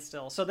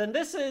standstill. So then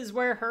this is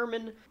where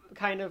Herman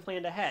kind of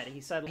planned ahead. He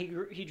said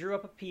he drew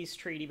up a peace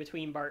treaty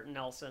between Bart and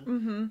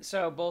Nelson.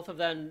 So both of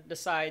them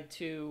decide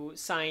to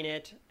sign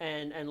it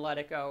and let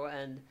it go,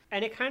 and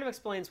it kind of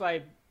explains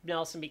why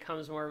Nelson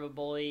becomes more of a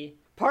bully.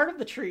 Part of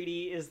the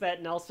treaty is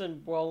that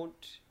Nelson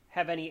won't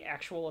have any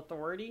actual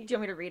authority. Do you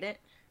want me to read it?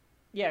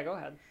 Yeah, go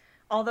ahead.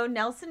 Although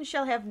Nelson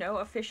shall have no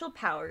official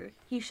power,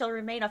 he shall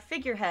remain a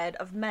figurehead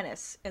of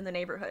menace in the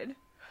neighborhood.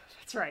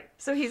 That's right.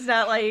 So he's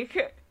not,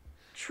 like,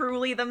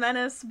 truly the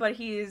menace, but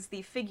he is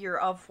the figure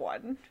of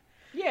one.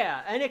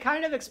 Yeah, and it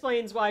kind of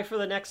explains why for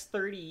the next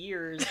 30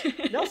 years,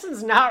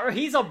 Nelson's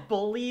he's a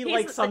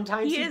bully,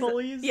 sometimes he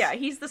bullies. Yeah,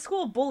 he's the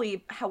school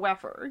bully,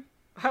 however,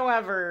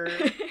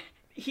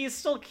 he's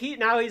still,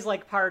 now he's,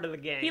 like, part of the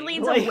gang. He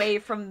leans away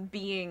from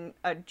being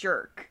a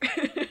jerk.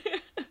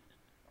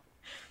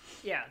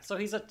 Yeah, so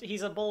he's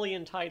a bully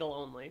in title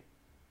only.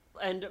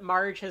 And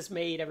Marge has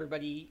made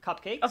everybody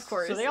cupcakes. Of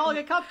course. So they all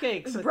get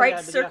cupcakes. Right,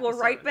 circle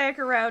right back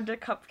around to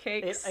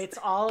cupcakes. It's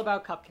all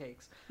about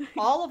cupcakes.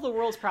 All of the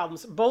world's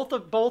problems, both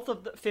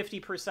of the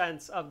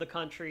 50% of the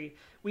country,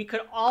 we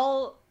could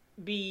all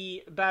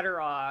be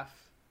better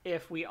off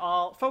if we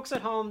all... Folks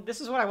at home,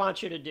 this is what I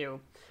want you to do.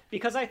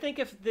 Because I think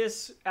if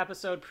this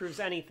episode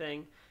proves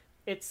anything,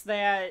 it's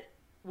that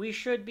we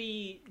should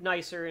be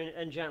nicer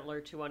and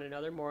gentler to one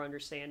another, more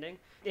understanding.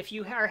 If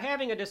you are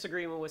having a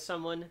disagreement with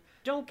someone,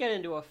 don't get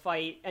into a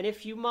fight. And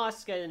if you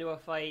must get into a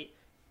fight,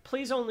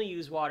 please only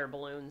use water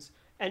balloons.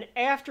 And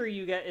after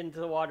you get into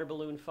the water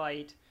balloon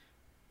fight,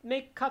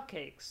 make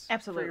cupcakes.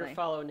 Absolutely. For your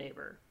fellow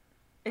neighbor.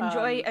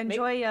 Enjoy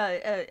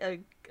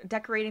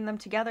decorating them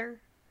together.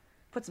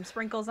 Put some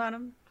sprinkles on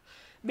them.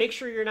 Make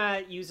sure you're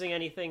not using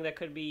anything that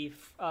could be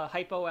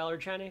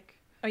hypoallergenic.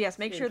 Oh yes,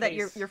 make sure that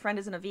your friend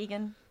isn't a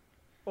vegan.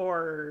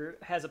 Or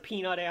has a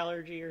peanut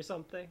allergy or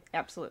something.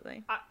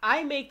 Absolutely.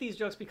 I make these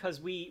jokes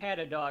because we had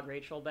a dog,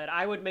 Rachel, that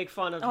I would make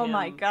fun of him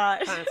my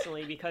gosh.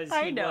 Constantly because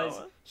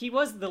he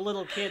was the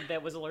little kid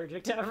that was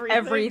allergic to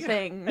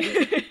everything.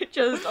 Everything.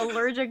 Just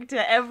allergic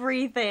to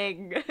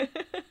everything.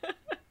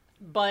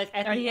 But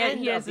at the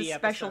end he has of the a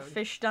special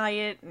fish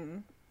diet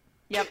and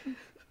yep.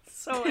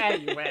 So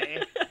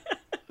anyway.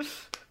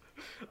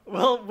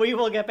 Well,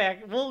 we'll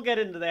get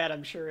into that,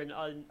 I'm sure, in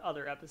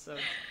other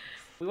episodes.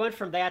 We went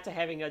from that to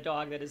having a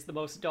dog that is the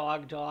most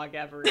dog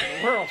ever in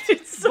the world.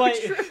 It's so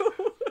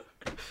true.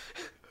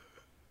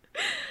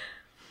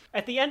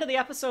 At the end of the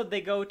episode,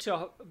 they go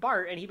to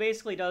Bart, and he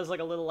basically does like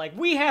a little like,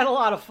 we had a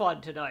lot of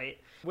fun tonight,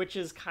 which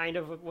is kind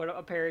of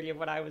a parody of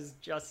what I was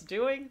just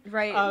doing.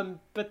 Right.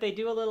 But they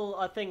do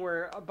a thing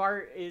where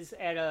Bart is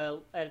at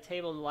a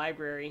table in the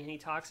library, and he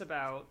talks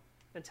about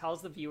and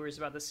tells the viewers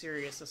about the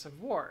seriousness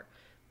of war.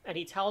 And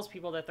he tells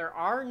people that there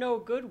are no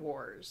good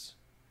wars,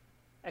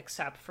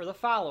 except for the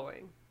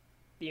following: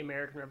 the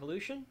American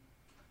Revolution,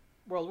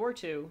 World War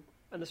II,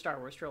 and the Star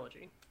Wars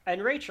trilogy.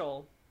 And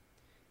Rachel,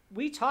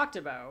 we talked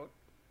about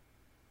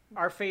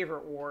our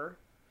favorite war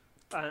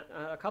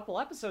a couple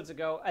episodes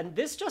ago, and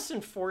this just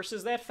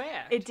enforces that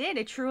fact. It did.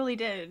 It truly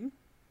did.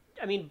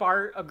 I mean,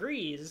 Bart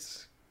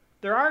agrees.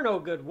 There are no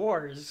good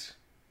wars,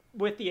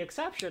 with the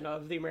exception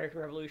of the American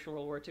Revolution,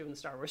 World War II, and the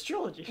Star Wars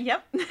trilogy.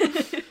 Yep.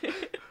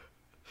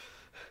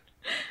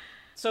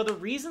 So the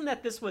reason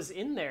that this was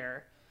in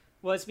there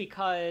was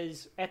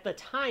because at the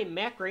time,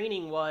 Matt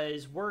Groening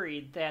was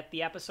worried that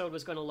the episode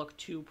was going to look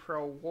too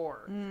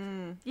pro-war.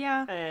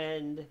 Yeah.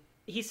 And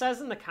he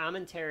says in the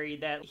commentary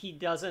that he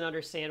doesn't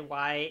understand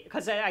why,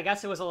 because I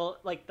guess it was a little,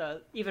 like,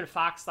 even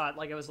Fox thought,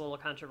 like, it was a little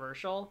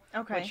controversial.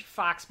 Okay. Which,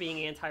 Fox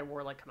being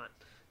anti-war, like, come on.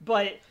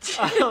 But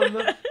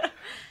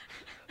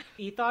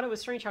he thought it was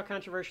strange how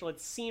controversial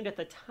it seemed at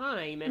the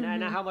time,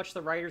 and how much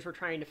the writers were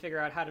trying to figure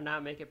out how to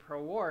not make it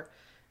pro-war,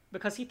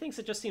 because he thinks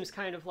it just seems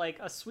kind of like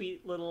a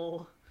sweet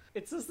little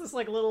It's just this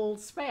like little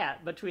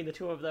spat between the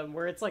two of them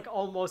where it's like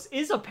almost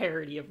is a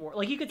parody of war.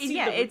 Like you could see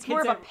it's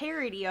more of a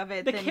parody of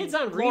it the than kids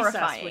on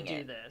Recess would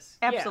do this.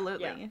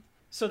 Absolutely. Yeah.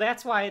 So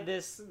that's why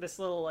this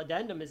little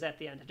addendum is at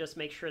the end, to just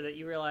make sure that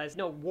you realize,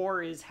 no,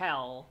 war is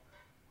hell,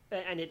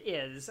 and it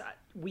is.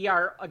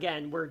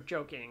 We're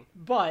joking,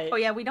 but oh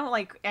yeah, we don't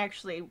like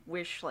actually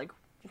wish like,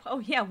 oh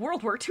yeah,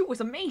 World War II was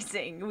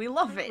amazing, we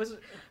love it.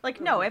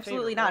 No,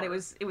 absolutely not. War.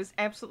 It was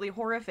absolutely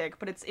horrific,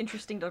 but it's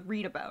interesting to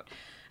read about.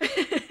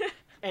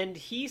 And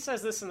he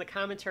says this in the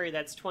commentary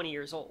that's 20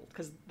 years old,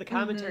 because the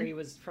commentary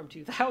was from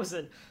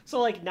 2000. So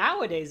like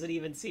nowadays,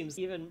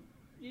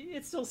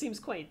 it still seems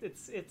quaint.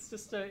 It's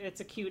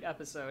a cute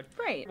episode.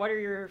 Right. What are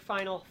your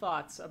final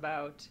thoughts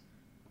about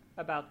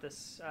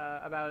this?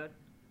 About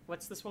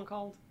what's this one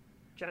called?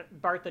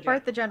 Bart the General.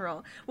 Bart the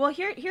General. Well,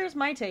 here's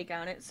my take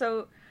on it.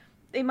 So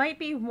they might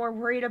be more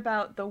worried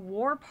about the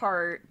war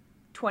part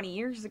 20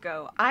 years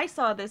ago. I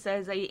saw this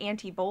as a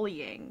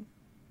anti-bullying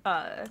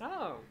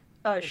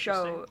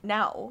show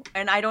now,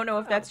 and I don't know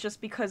if that's just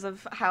because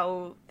of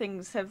how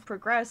things have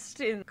progressed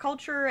in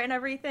culture and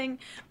everything,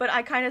 but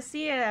I kind of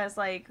see it as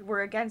like,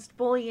 we're against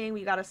bullying,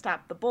 we got to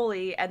stop the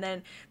bully. And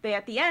then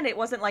at the end, it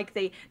wasn't like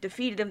they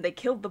defeated him, they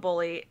killed the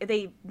bully,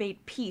 they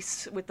made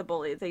peace with the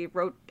bully. They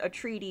wrote a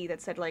treaty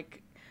that said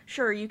like,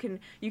 sure, you can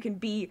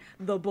be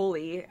the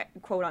bully,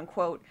 quote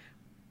unquote,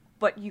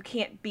 but you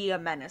can't be a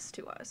menace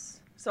to us.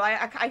 So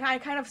I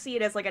kind of see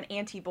it as like an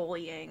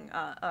anti-bullying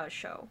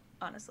show,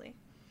 honestly.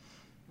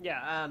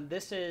 Yeah,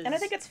 this is... And I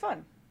think it's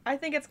fun. I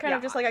think it's kind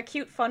of just like a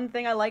cute, fun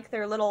thing. I like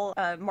their little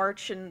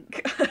march and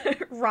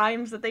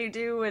rhymes that they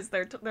do as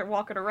they're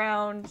walking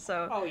around.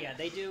 So oh yeah,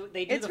 they do.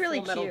 It's the really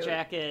Full Metal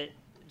cute.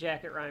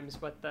 Jacket rhymes,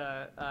 but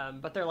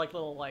they're like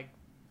little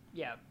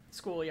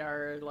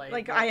schoolyard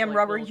like I am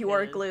rubber, you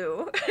are kids.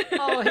 glue.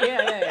 Oh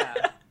yeah.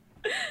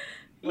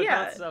 With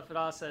Yeah. that stuff, it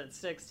also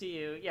sticks to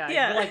you. Yeah.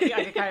 Yeah. I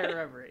can kind of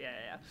remember it.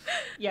 Yeah.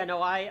 Yeah.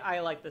 No, I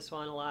like this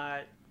one a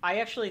lot. I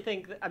actually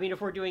think,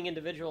 if we're doing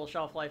individual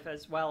shelf life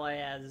as well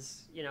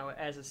as,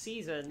 as a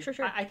season, Sure.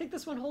 I think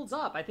this one holds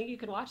up. I think you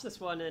can watch this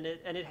one and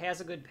it has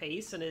a good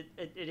pace and it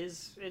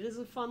is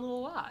a fun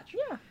little watch.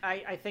 Yeah.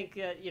 I think,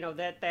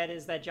 that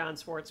is that John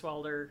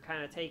Swartzwelder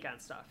kind of take on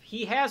stuff.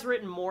 He has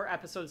written more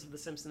episodes of The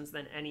Simpsons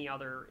than any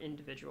other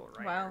individual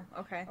writer. Wow.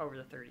 Okay. Over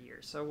the 30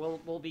 years. So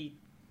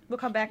we'll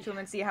come back to him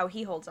and see how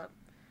he holds up.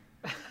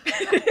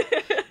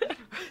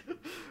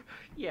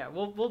 Yeah,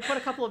 we'll put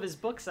a couple of his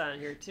books on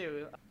here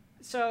too.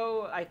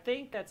 So I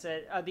think that's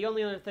it. The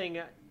only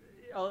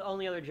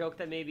other joke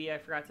that maybe I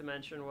forgot to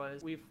mention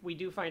was we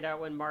do find out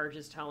when Marge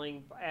is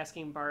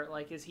asking Bart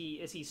like, is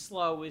he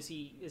slow? Is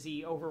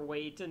he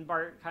overweight? And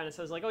Bart kind of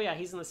says like, oh yeah,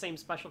 he's in the same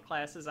special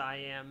class as I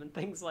am, and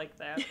things like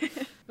that.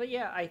 But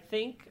yeah, I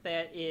think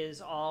that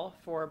is all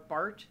for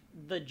Bart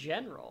the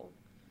General.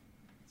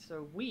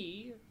 So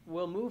we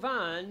will move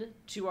on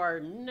to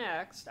our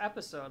next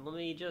episode. Let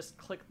me just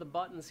click the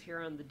buttons here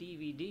on the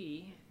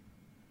DVD.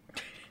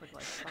 Click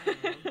like 5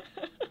 of them.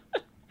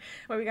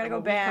 Wait, we gotta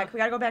go back. We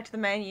gotta go back to the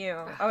menu.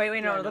 Oh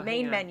wait, no, the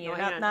main menu,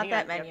 not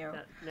that menu.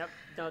 Yep.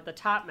 No, the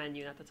top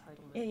menu, not the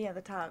title menu. Yeah,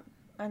 the top.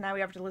 And now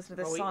we have to listen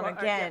to this song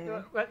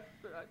again.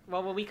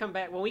 Well, when we come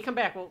back, we'll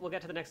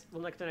get to the next.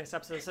 We'll get to the next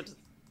episode.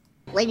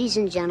 Ladies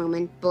and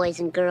gentlemen, boys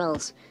and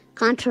girls,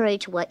 contrary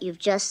to what you've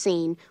just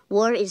seen,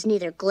 war is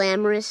neither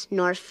glamorous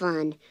nor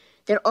fun.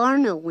 There are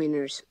no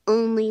winners,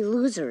 only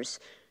losers.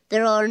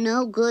 There are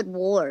no good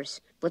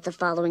wars, with the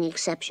following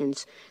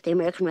exceptions: the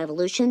American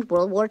Revolution,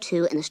 World War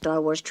II, and the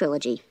Star Wars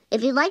trilogy.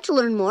 If you'd like to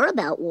learn more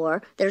about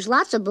war, there's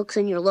lots of books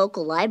in your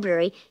local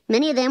library,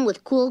 many of them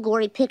with cool,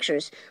 gory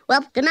pictures.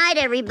 Well, good night,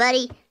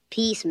 everybody.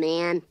 Peace,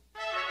 man.